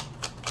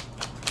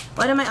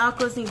 Why do my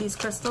Aquas need these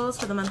crystals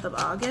for the month of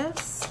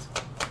August?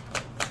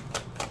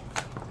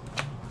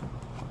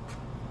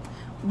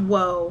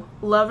 Whoa.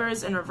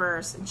 Lovers in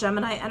reverse.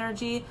 Gemini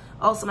energy.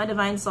 Also my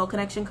Divine Soul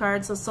Connection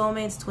card. So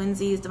soulmates,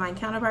 twinsies, divine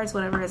counterparts,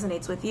 whatever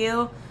resonates with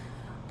you.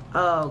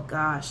 Oh,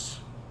 gosh.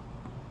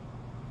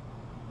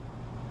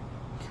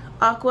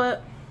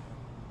 Aqua.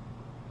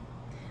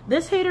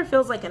 This hater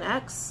feels like an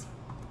ex.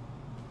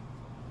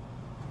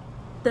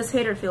 This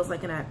hater feels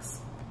like an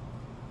ex.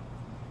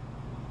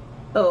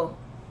 Oh.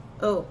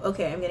 Oh,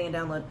 okay. I'm getting a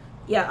download.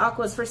 Yeah,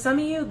 Aquas, for some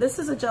of you, this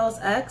is a jealous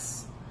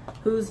ex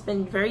who's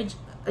been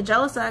a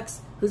jealous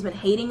ex who's been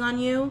hating on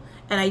you,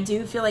 and I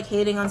do feel like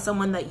hating on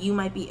someone that you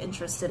might be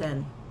interested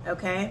in,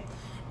 okay?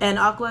 And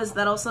Aquas,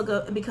 that also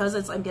go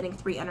because I'm getting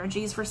 3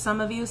 energies for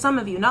some of you,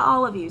 not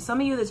all of you.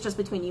 Some of you, it's just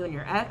between you and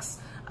your ex.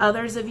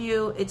 Others of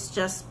you,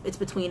 it's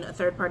between a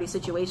third-party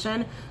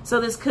situation. So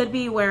this could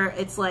be where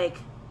it's like,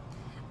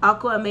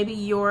 Aqua, maybe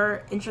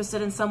you're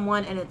interested in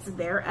someone and it's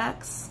their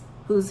ex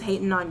who's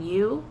hating on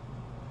you.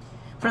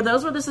 For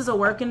those where this is a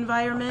work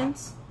environment,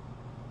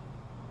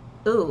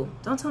 ooh,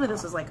 don't tell me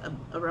this was like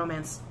a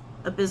romance,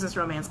 a business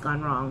romance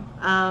gone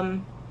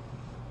wrong.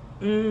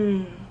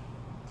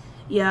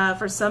 Yeah,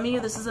 for some of you,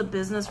 this is a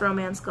business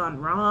romance gone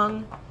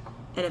wrong,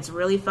 and it's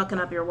really fucking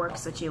up your work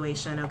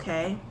situation,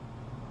 okay?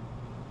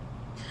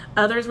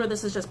 Others where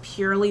this is just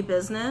purely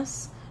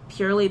business,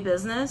 purely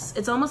business.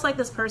 It's almost like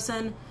this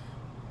person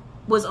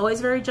was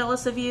always very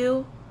jealous of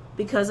you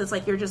because it's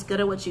like you're just good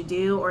at what you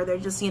do, or they're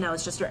just, you know,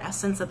 it's just your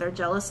essence that they're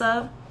jealous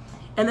of.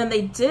 And then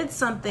they did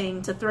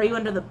something to throw you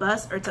under the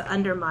bus or to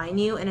undermine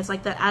you. And it's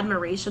like that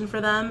admiration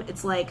for them.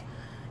 It's like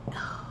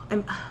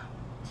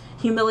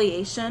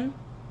humiliation,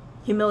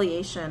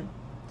 humiliation.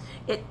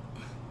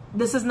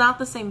 This is not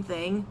the same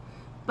thing,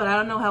 but I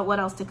don't know what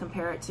else to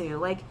compare it to.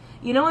 Like,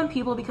 you know, when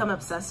people become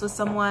obsessed with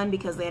someone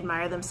because they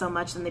admire them so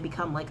much, then they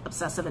become like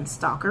obsessive and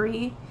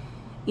stalkery,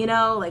 you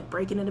know, like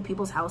breaking into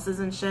people's houses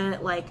and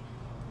shit. Like,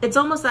 it's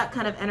almost that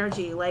kind of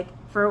energy. Like,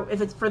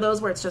 if it's for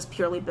those where it's just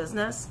purely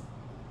business,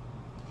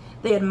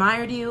 they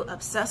admired you,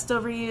 obsessed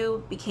over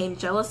you, became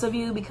jealous of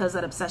you because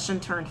that obsession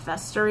turned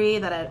festery,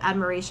 that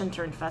admiration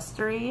turned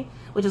festery,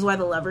 which is why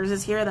the Lovers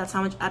is here. That's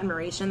how much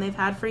admiration they've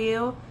had for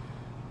you.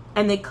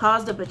 And they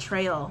caused a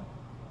betrayal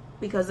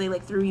because they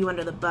like threw you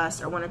under the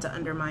bus or wanted to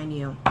undermine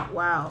you.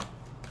 Wow.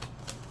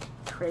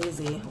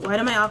 Crazy. Why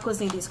do my aquas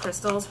need these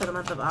crystals for the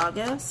month of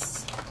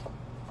August?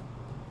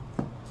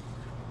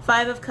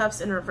 5 of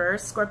Cups in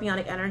reverse,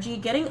 scorpionic energy,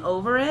 getting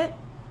over it.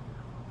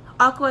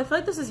 Aqua, I feel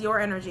like this is your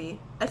energy.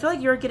 I feel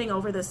like you're getting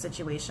over this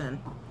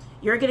situation.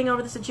 You're getting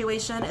over the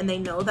situation, and they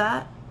know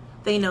that.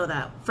 They know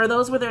that. For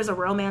those where there's a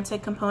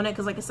romantic component,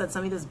 because like I said,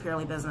 some of this is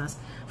purely business.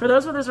 For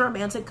those where there's a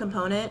romantic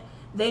component,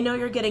 they know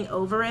you're getting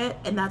over it,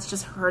 and that's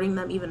just hurting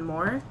them even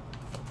more.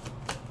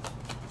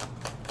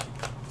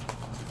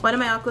 Why do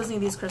my aquas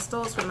need these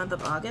crystals for the month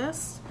of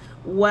August?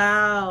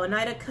 Wow,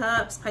 Knight of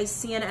Cups,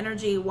 Piscean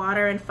energy,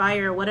 water and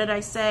fire. What did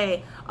I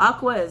say?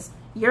 Aquas,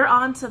 you're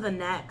on to the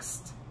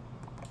next.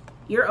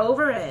 You're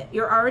over it.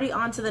 You're already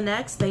on to the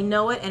next. They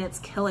know it, and it's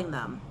killing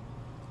them.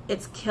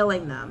 It's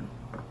killing them.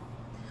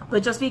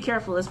 But just be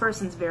careful. This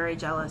person's very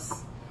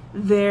jealous.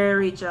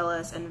 Very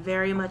jealous and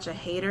very much a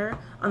hater.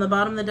 On the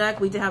bottom of the deck,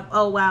 we have,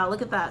 oh wow,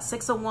 look at that.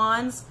 6 of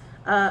Wands,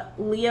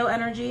 Leo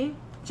energy,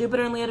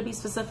 Jupiter and Leo to be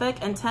specific,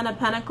 and 10 of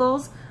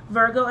Pentacles,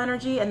 Virgo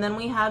energy, and then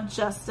we have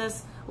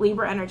Justice,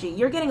 Libra energy.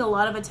 You're getting a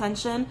lot of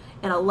attention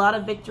and a lot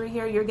of victory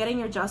here. You're getting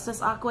your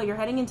justice, Aqua. You're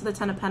heading into the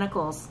 10 of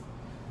Pentacles.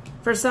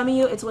 For some of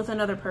you, it's with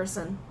another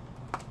person.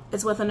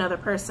 It's with another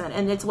person,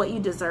 and it's what you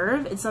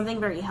deserve. It's something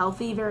very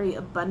healthy, very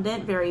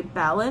abundant, very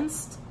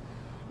balanced.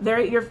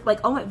 You're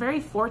like, oh, very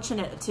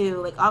fortunate too.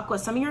 Like Aqua,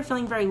 some of you are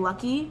feeling very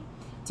lucky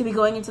to be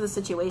going into the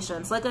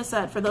situations. Like I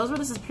said, for those where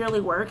this is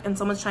purely work and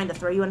someone's trying to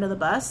throw you under the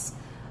bus,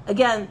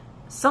 again,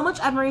 so much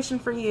admiration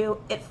for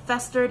you, it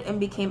festered and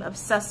became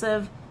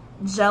obsessive,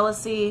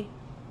 jealousy,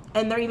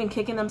 and they're even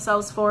kicking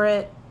themselves for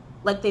it,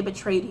 like they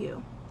betrayed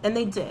you. And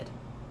they did.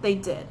 They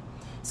did.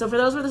 So for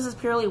those where this is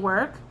purely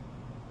work,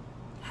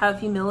 have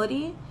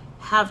humility,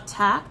 have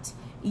tact.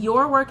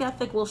 Your work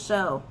ethic will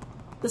show.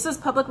 This is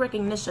public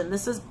recognition.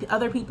 This is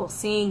other people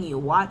seeing you,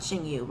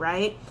 watching you,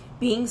 right?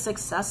 Being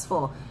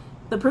successful.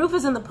 The proof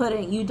is in the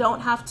pudding. You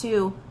don't have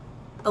to,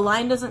 a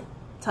lion doesn't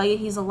tell you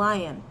he's a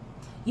lion.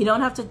 You don't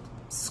have to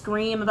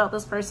scream about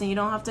this person. You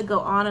don't have to go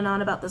on and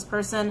on about this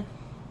person.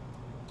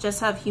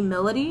 Just have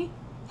humility,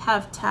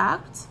 have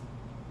tact,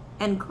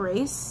 and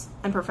grace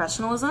and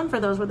professionalism for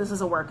those where this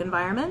is a work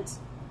environment.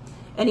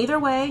 And either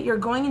way, you're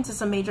going into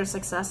some major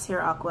success here,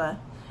 Aqua.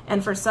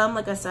 And for some,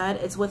 like I said,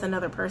 it's with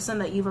another person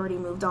that you've already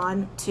moved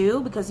on to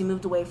because you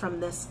moved away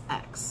from this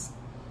ex.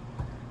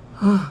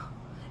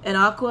 And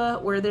Aqua,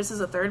 where this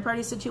is a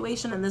third-party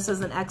situation and this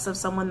is an ex of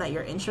someone that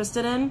you're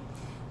interested in,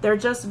 they're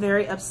just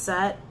very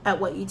upset at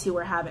what you two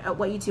are having, at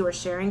what you two are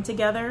sharing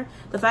together.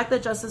 The fact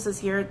that Justice is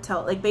here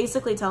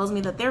basically tells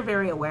me that they're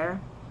very aware.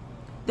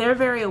 They're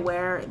very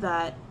aware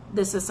that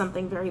this is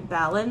something very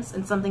balanced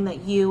and something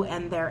that you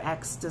and their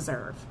ex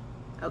deserve.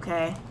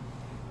 Okay?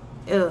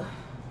 Ew.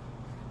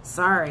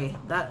 Sorry.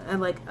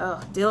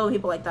 Dealing with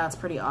people like that's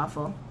pretty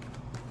awful.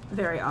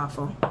 Very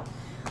awful.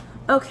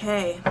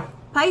 Okay.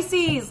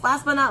 Pisces,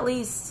 last but not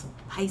least.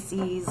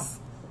 Pisces.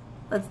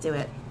 Let's do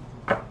it.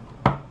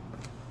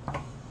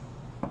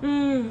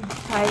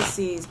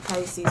 Pisces,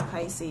 Pisces,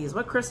 Pisces.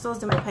 What crystals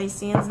do my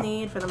Pisceans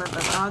need for the month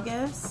of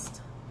August?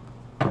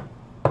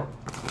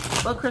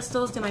 What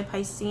crystals do my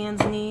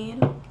Pisceans need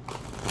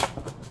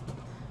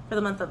for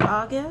the month of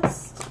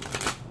August?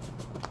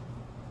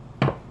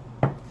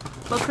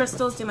 What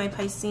crystals do my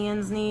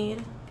Pisceans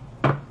need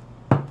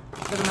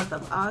for the month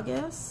of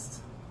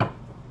August?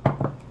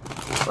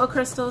 What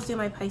crystals do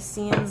my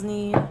Pisceans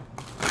need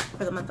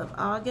for the month of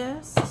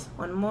August?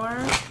 One more.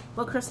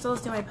 What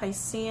crystals do my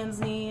Pisceans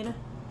need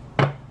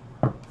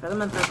for the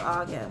month of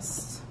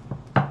August?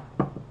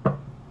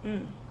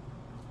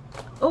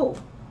 Oh,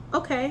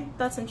 okay.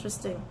 That's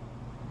interesting.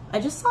 I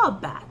just saw a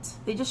bat.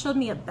 They just showed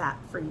me a bat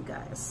for you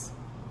guys.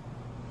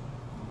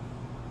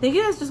 I think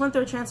you guys just went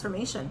through a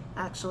transformation,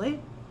 actually.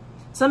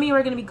 Some of you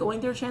are going to be going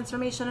through a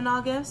transformation in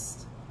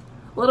August.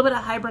 A little bit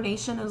of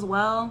hibernation as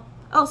well.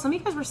 Oh, some of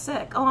you guys were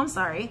sick. Oh, I'm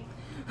sorry.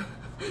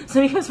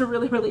 Some of you guys were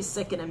really, really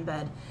sick and in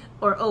bed.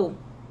 Or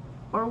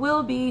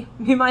will be.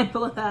 Be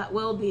mindful of that.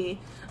 Will be.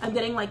 I'm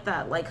getting like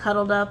that, like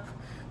huddled up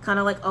kind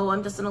of like, oh,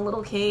 I'm just in a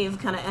little cave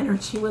kind of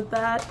energy with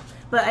that.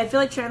 But I feel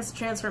like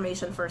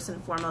transformation first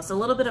and foremost. A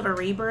little bit of a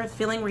rebirth,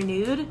 feeling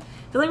renewed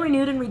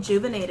and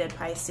rejuvenated,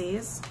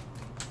 Pisces.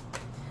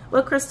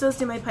 What crystals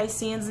do my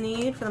Pisceans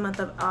need for the month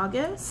of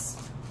August?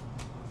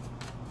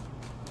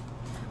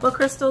 What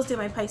crystals do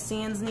my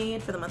Pisceans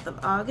need for the month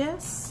of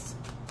August?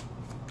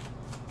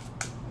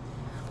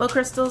 What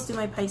crystals do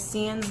my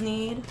Pisceans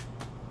need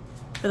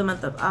for the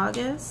month of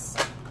August?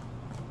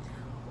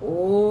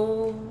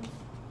 Oh,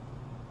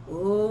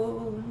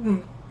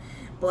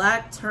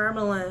 black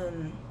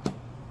tourmaline,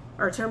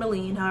 or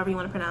tourmaline, however you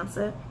want to pronounce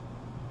it.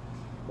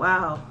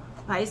 Wow,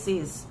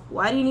 Pisces,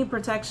 why do you need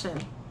protection?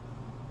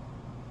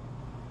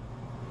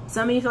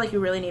 Some of you feel like you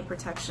really need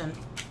protection.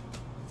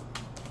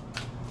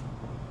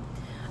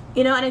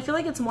 You know, and I feel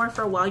like it's more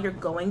for while you're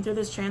going through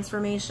this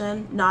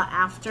transformation, not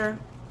after.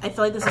 I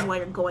feel like this is why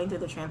you're going through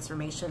the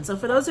transformation. So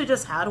for those who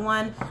just had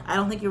one, I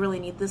don't think you really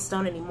need this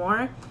stone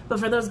anymore. But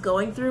for those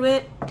going through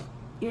it,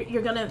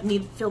 you're gonna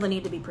feel the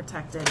need to be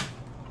protected.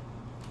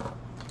 Oh,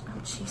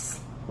 jeez.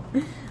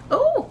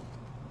 Oh,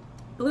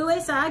 blue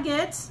lace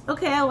agate.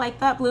 Okay, I like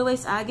that, blue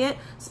lace agate.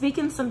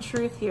 Speaking some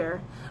truth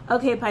here.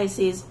 Okay,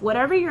 Pisces,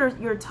 whatever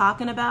you're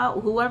talking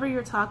about, whoever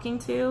you're talking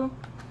to,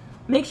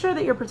 make sure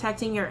that you're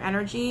protecting your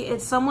energy.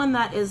 It's someone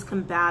that is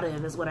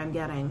combative, is what I'm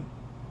getting.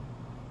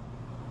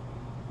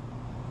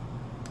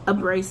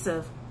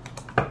 Abrasive.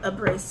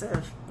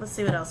 Abrasive. Let's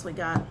see what else we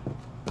got.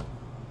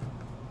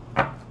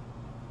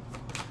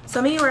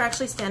 Some of you are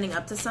actually standing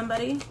up to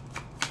somebody.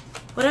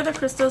 What other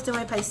crystals do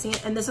my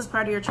Pisces? And this is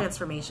part of your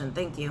transformation.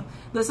 Thank you.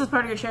 This is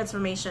part of your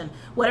transformation.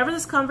 Whatever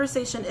this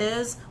conversation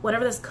is,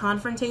 whatever this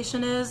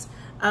confrontation is,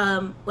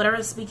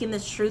 whatever speaking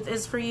this truth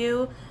is for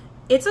you,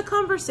 it's a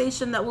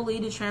conversation that will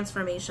lead to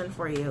transformation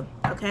for you.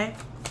 Okay?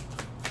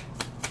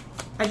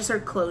 I just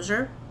heard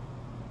closure.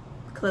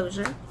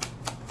 Closure.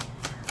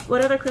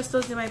 What other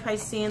crystals do my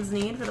Pisceans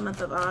need for the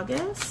month of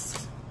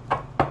August?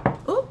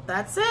 Oh,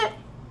 that's it.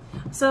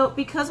 So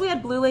because we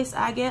had blue lace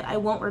agate, I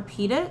won't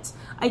repeat it.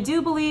 I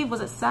do believe,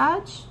 was it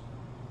Sag?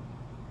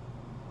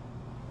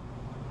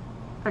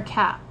 Or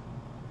Cap?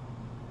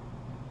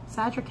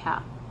 Sag or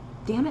Cap?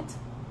 Damn it.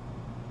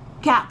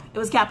 Cap. It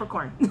was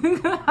Capricorn.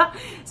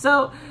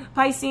 So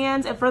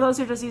Pisceans, and for those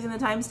who are just using the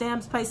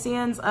timestamps,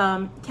 Pisceans,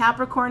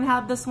 Capricorn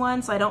had this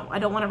one, so I don't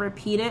want to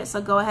repeat it.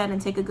 So go ahead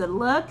and take a good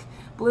look.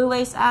 Blue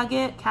lace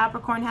agate,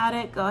 Capricorn had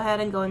it. Go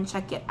ahead and go and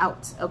check it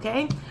out.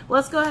 Okay.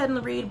 Let's go ahead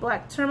and read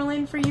black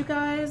tourmaline for you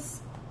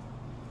guys.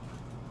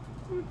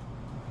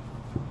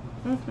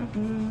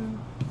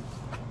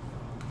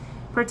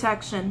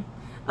 Protection.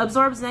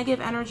 Absorbs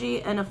negative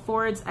energy and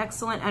affords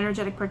excellent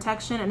energetic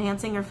protection,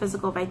 enhancing your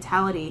physical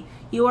vitality.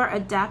 You are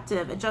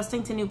adaptive,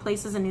 adjusting to new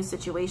places and new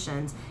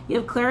situations. You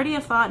have clarity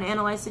of thought and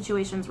analyze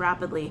situations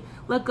rapidly.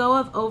 Let go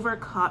of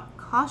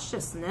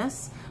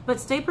cautiousness, but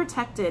stay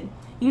protected.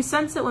 You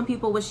sense it when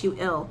people wish you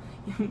ill.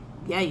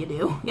 Yeah, you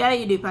do. Yeah,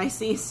 you do,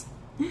 Pisces.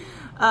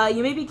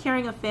 You may be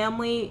carrying a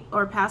family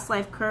or past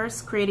life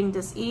curse, creating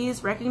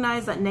dis-ease.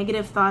 Recognize that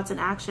negative thoughts and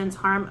actions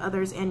harm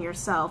others and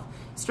yourself.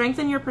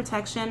 Strengthen your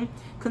protection.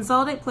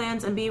 Consolidate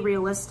plans and be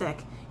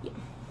realistic.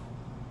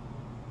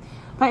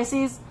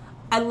 Pisces,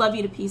 I love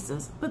you to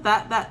pieces, but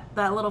that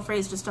little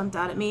phrase just jumped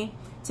out at me.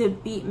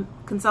 To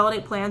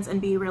consolidate plans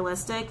and be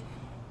realistic.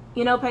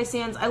 You know,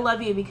 Pisceans, I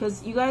love you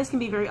because you guys can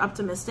be very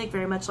optimistic,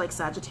 very much like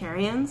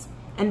Sagittarians,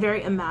 and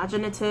very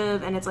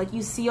imaginative, and it's like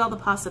you see all the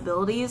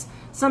possibilities.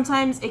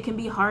 Sometimes it can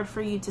be hard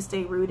for you to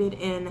stay rooted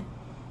in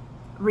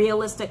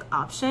realistic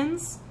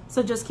options,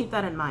 so just keep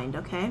that in mind,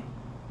 okay?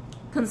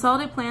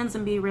 Consolidate plans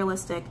and be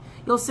realistic.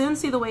 You'll soon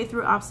see the way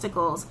through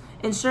obstacles.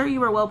 Ensure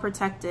you are well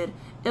protected.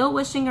 Ill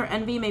wishing or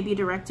envy may be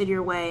directed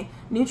your way.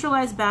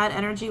 Neutralize bad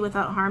energy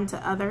without harm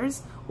to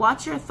others.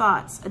 Watch your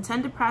thoughts.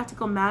 Attend to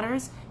practical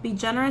matters. Be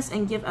generous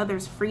and give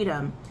others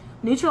freedom.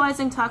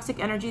 Neutralizing toxic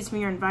energies from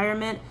your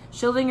environment,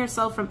 shielding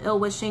yourself from ill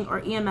wishing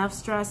or EMF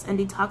stress, and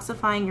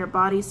detoxifying your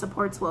body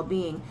supports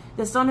well-being.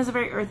 This stone has a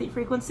very earthy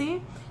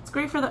frequency. It's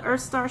great for the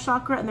Earth Star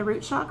chakra and the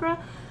root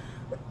chakra.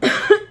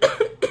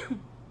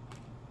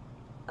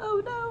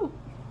 Oh no.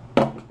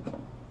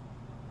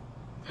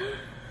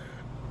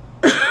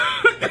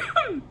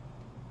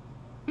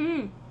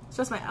 It's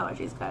just my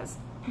allergies, guys.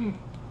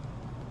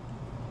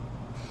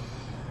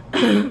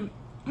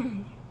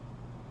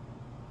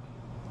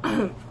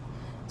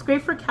 It's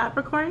great for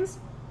Capricorns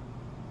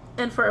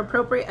and for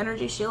appropriate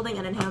energy shielding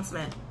and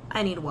enhancement.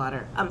 I need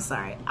water. I'm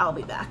sorry. I'll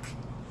be back.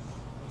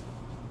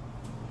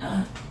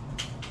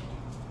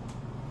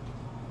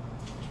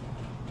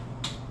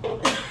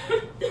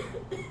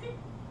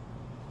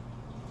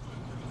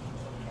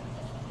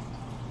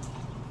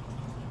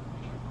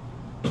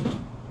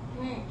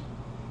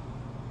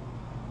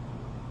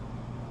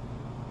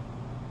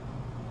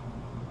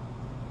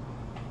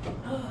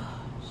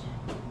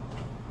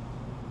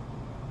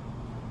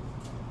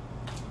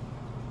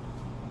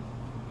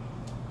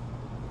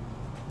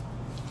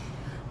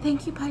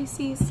 Thank you,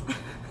 Pisces,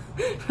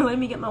 for letting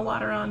me get my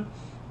water on.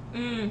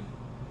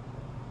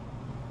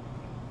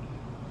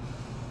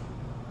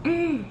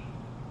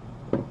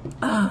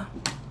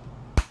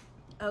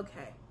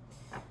 Okay.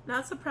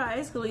 Not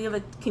surprised because we have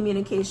a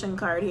communication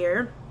card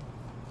here.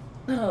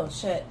 Oh,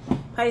 shit.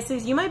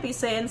 Pisces, you might be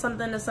saying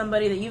something to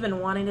somebody that you've been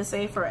wanting to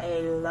say for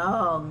a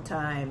long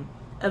time.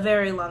 A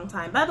very long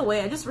time. By the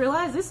way, I just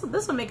realized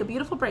this would make a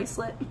beautiful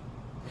bracelet.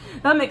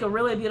 That would make a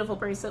really beautiful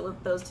bracelet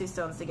with those two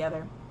stones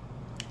together.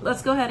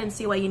 Let's go ahead and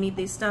see why you need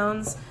these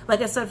stones.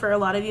 Like I said, for a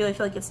lot of you, I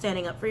feel like it's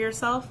standing up for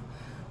yourself.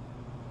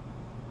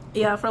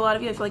 Yeah, for a lot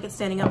of you, I feel like it's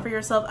standing up for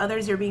yourself.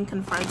 Others, you're being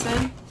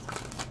confronted.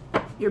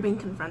 You're being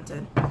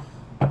confronted.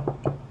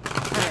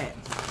 Alright.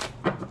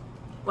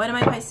 Why do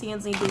my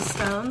Pisceans need these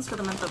stones for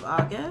the month of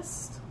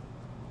August?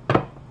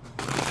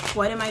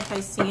 Why do my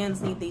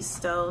Pisceans need these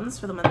stones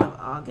for the month of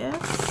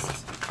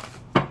August?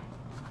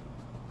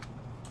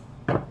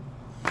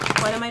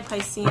 Why do my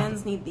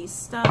Pisceans need these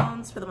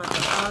stones for the month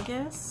of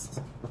August?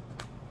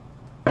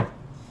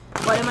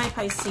 Why do my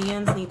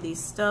Pisceans need these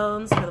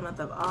stones for the month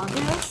of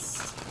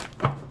August?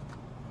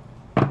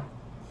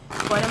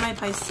 Why do my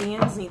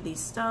Pisceans need these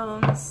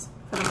stones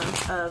for the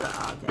month of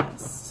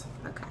August?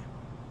 Okay.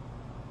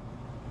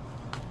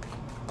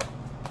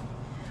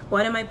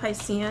 Why do my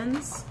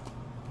Pisceans?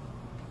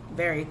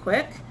 Very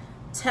quick.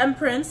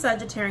 Temperance,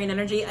 Sagittarian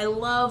energy. I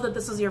love that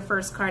this was your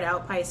first card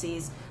out,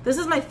 Pisces. This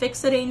is my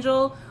Fix-It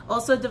angel.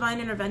 Also divine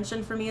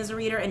intervention for me as a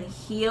reader, and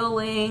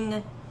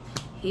healing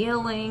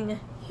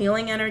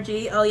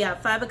energy. Oh yeah,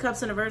 5 of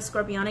Cups in reverse,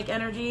 Scorpionic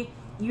energy.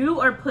 You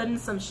are putting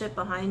some shit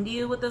behind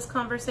you with this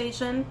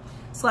conversation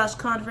 /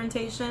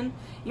 confrontation.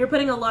 You're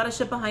putting a lot of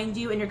shit behind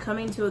you, and you're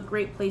coming to a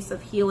great place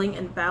of healing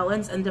and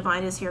balance, and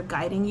divine is here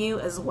guiding you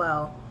as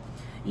well.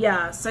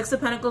 Yeah, 6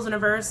 of Pentacles in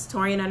reverse,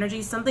 Taurian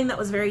energy. Something that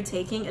was very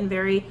taking and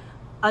very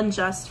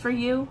unjust for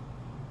you.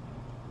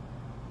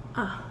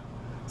 Oh,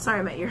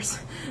 sorry, my ears.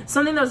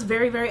 Something that was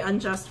very, very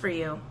unjust for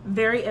you.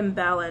 Very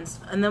imbalanced.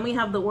 And then we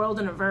have the World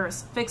in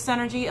reverse. Fixed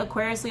energy,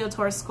 Aquarius, Leo,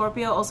 Taurus,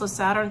 Scorpio. Also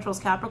Saturn, controls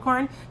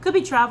Capricorn. Could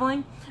be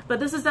traveling, but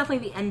this is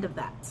definitely the end of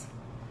that.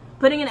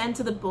 Putting an end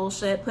to the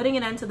bullshit, putting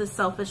an end to the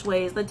selfish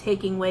ways, the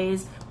taking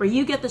ways, where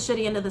you get the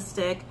shitty end of the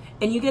stick,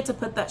 and you get to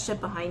put that shit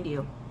behind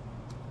you.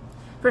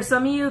 For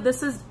some of you,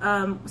 this is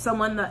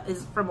someone that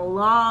is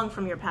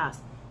from your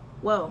past.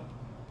 Whoa.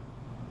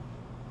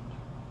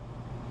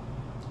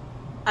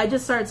 I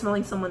just started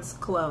smelling someone's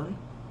cologne.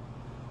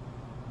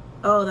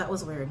 Oh, that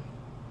was weird.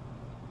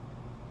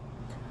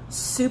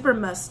 Super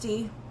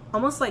musty.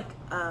 Almost like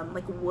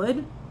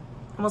wood.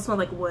 Almost smelled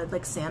like wood,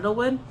 like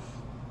sandalwood.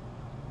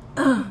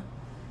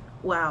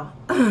 Wow.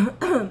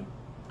 I'm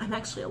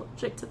actually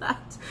allergic to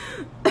that.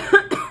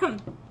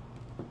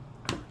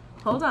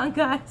 Hold on,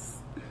 guys.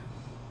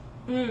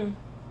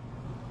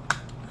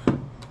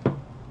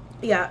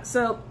 Yeah,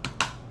 so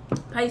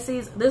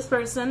Pisces, this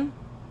person,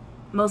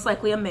 most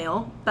likely a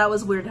male. That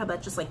was weird how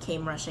that just like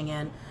came rushing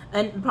in.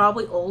 And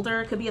probably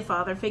older, could be a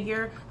father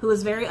figure who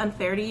was very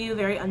unfair to you,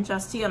 very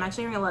unjust to you. I'm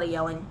actually hearing a lot of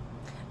yelling.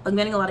 I'm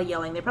getting a lot of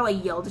yelling. They probably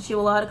yelled at you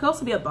a lot. It could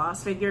also be a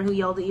boss figure who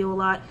yelled at you a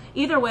lot.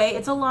 Either way,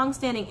 it's a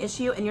long-standing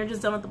issue and you're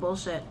just done with the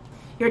bullshit.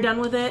 You're done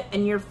with it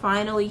and you're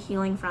finally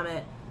healing from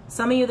it.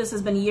 Some of you, this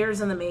has been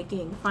years in the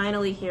making,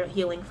 finally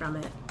healing from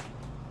it.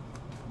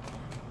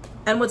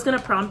 And what's going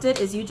to prompt it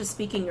is you just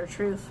speaking your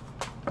truth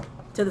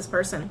to this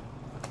person.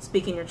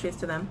 Speaking your truth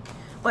to them.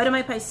 Why do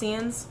my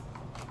Pisceans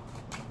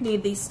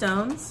need these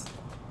stones?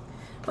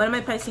 Why do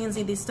my Pisceans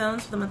need these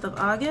stones for the month of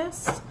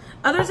August?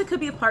 Others, it could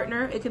be a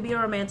partner. It could be a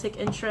romantic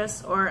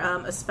interest or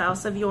a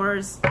spouse of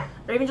yours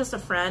or even just a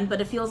friend.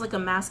 But it feels like a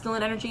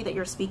masculine energy that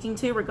you're speaking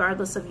to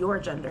regardless of your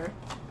gender.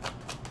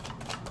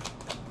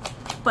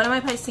 Why do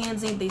my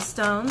Pisceans need these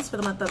stones for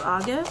the month of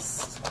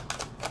August?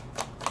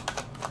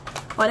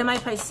 Why do my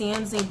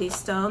Pisceans need these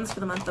stones for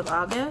the month of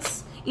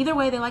August? Either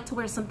way, they like to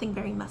wear something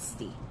very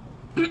musty.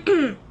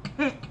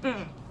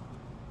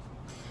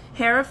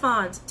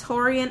 Hierophant,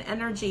 Taurian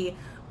energy.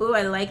 Ooh,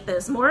 I like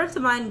this. More of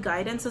divine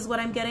guidance is what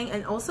I'm getting,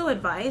 and also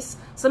advice.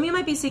 Some of you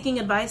might be seeking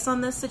advice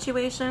on this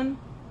situation,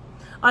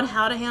 on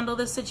how to handle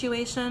this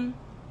situation.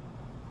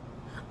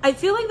 I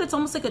feel like that's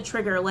almost like a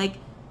trigger. Like,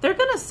 they're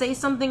going to say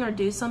something or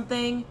do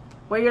something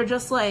where you're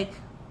just like,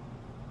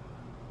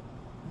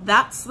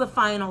 that's the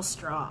final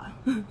straw.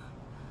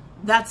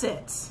 That's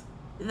it.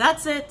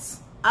 That's it.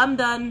 I'm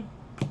done.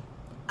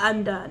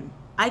 I'm done.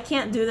 I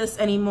can't do this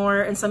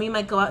anymore. And some of you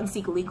might go out and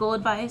seek legal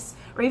advice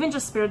or even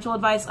just spiritual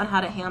advice on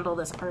how to handle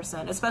this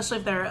person, especially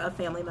if they're a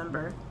family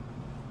member.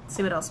 Let's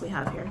see what else we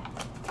have here.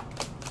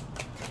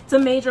 It's a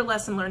major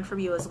lesson learned from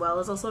you as well,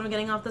 is also what I'm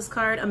getting off this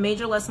card. A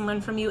major lesson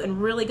learned from you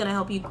and really going to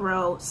help you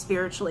grow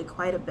spiritually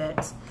quite a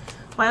bit.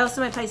 Why else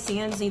do my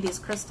Pisceans need these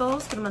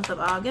crystals for the month of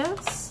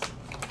August?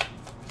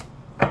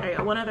 All right,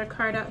 got one other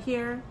card out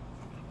here.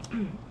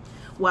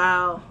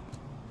 Wow.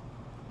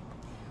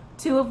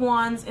 2 of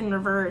Wands in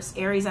reverse,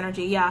 Aries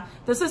energy. Yeah,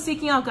 this is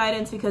seeking out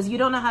guidance because you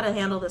don't know how to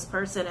handle this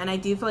person. And I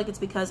do feel like it's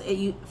because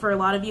for a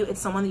lot of you, it's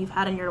someone that you've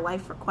had in your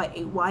life for quite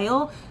a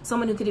while.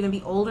 Someone who could even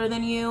be older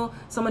than you.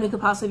 Someone who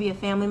could possibly be a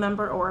family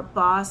member or a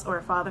boss or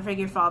a father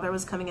figure. Your father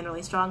was coming in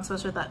really strong,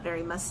 especially with that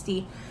very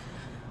musty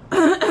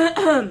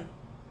kind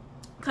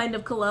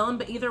of cologne.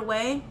 But either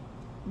way,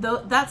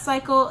 that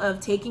cycle of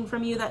taking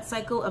from you, that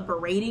cycle of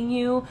berating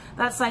you,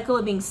 that cycle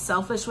of being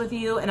selfish with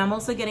you, and I'm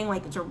also getting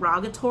like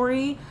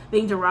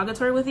being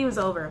derogatory with you is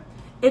over.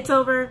 It's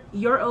over.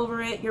 You're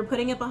over it. You're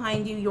putting it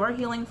behind you. You're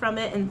healing from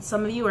it. And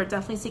some of you are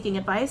definitely seeking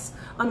advice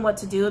on what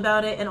to do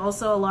about it. And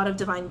also a lot of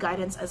divine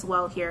guidance as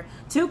well here.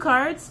 2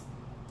 cards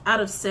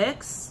out of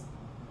 6,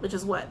 which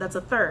is what? That's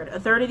a third. A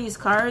third of these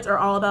cards are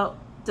all about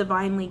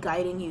divinely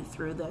guiding you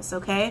through this,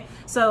 okay?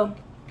 So,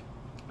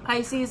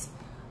 Pisces,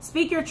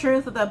 speak your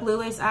truth with that blue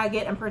lace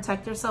agate and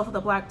protect yourself with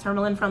a black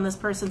tourmaline from this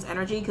person's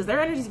energy, because their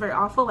energy is very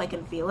awful. I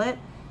can feel it.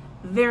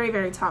 Very,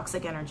 very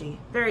toxic energy.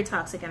 Very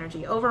toxic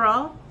energy.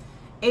 Overall,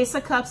 Ace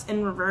of Cups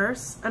in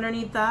reverse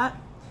underneath that.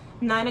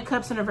 9 of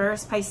Cups in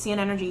reverse, Piscean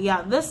energy.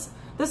 Yeah, this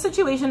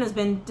situation has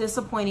been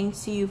disappointing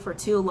to you for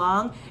too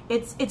long.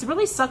 It's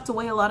really sucked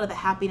away a lot of the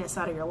happiness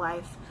out of your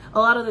life, a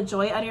lot of the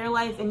joy out of your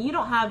life, and you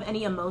don't have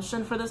any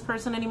emotion for this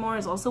person anymore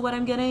is also what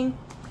I'm getting.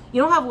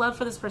 You don't have love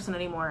for this person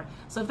anymore.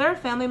 So if they're a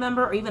family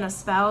member or even a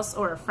spouse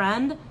or a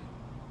friend,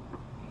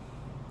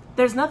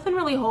 there's nothing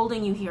really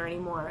holding you here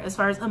anymore as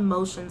far as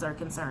emotions are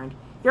concerned.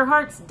 Your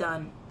heart's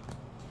done.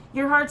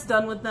 Your heart's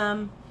done with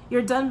them.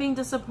 You're done being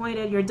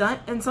disappointed. You're done.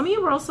 And some of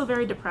you were also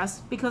very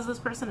depressed because of this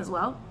person as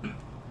well.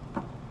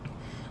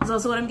 That's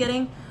also what I'm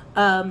getting.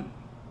 Some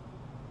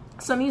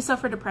of you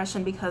suffer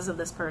depression because of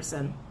this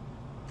person.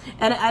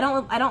 And I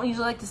don't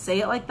usually like to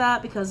say it like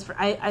that because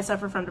I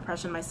suffer from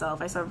depression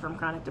myself. I suffer from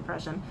chronic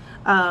depression.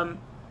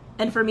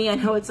 And for me, I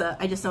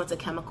just know it's a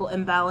chemical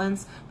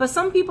imbalance. But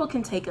some people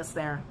can take us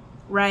there,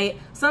 right?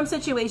 Some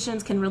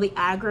situations can really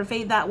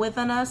aggravate that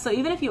within us. So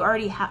even if you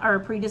already are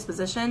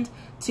predispositioned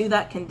to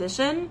that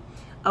condition,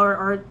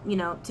 or you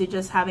know, to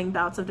just having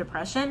bouts of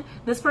depression,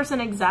 this person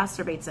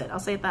exacerbates it. I'll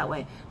say it that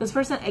way. This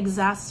person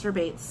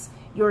exacerbates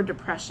your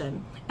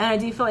depression, and I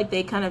do feel like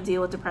they kind of deal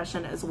with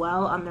depression as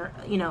well on their,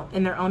 you know,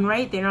 in their own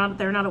right. They're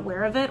not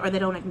aware of it, or they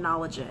don't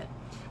acknowledge it,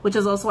 which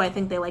is also why I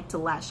think they like to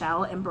lash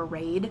out and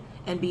berate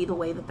and be the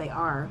way that they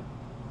are.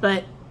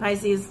 But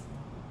Pisces,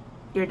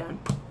 you're done.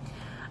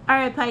 All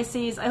right,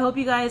 Pisces, I hope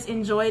you guys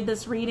enjoyed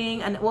this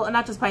reading, and well,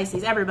 not just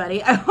Pisces,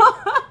 everybody.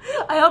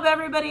 I hope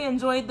everybody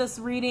enjoyed this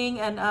reading,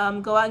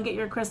 and go out and get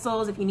your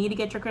crystals if you need to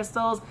get your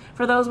crystals.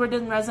 For those where it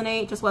didn't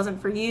resonate, just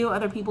wasn't for you.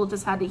 Other people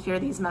just had to hear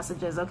these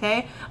messages,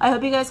 okay? I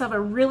hope you guys have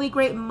a really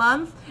great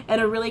month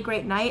and a really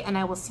great night, and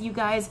I will see you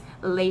guys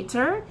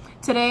later.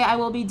 Today, I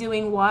will be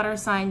doing water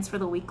signs for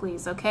the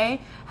weeklies,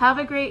 okay? Have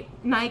a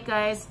great night,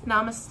 guys.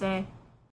 Namaste.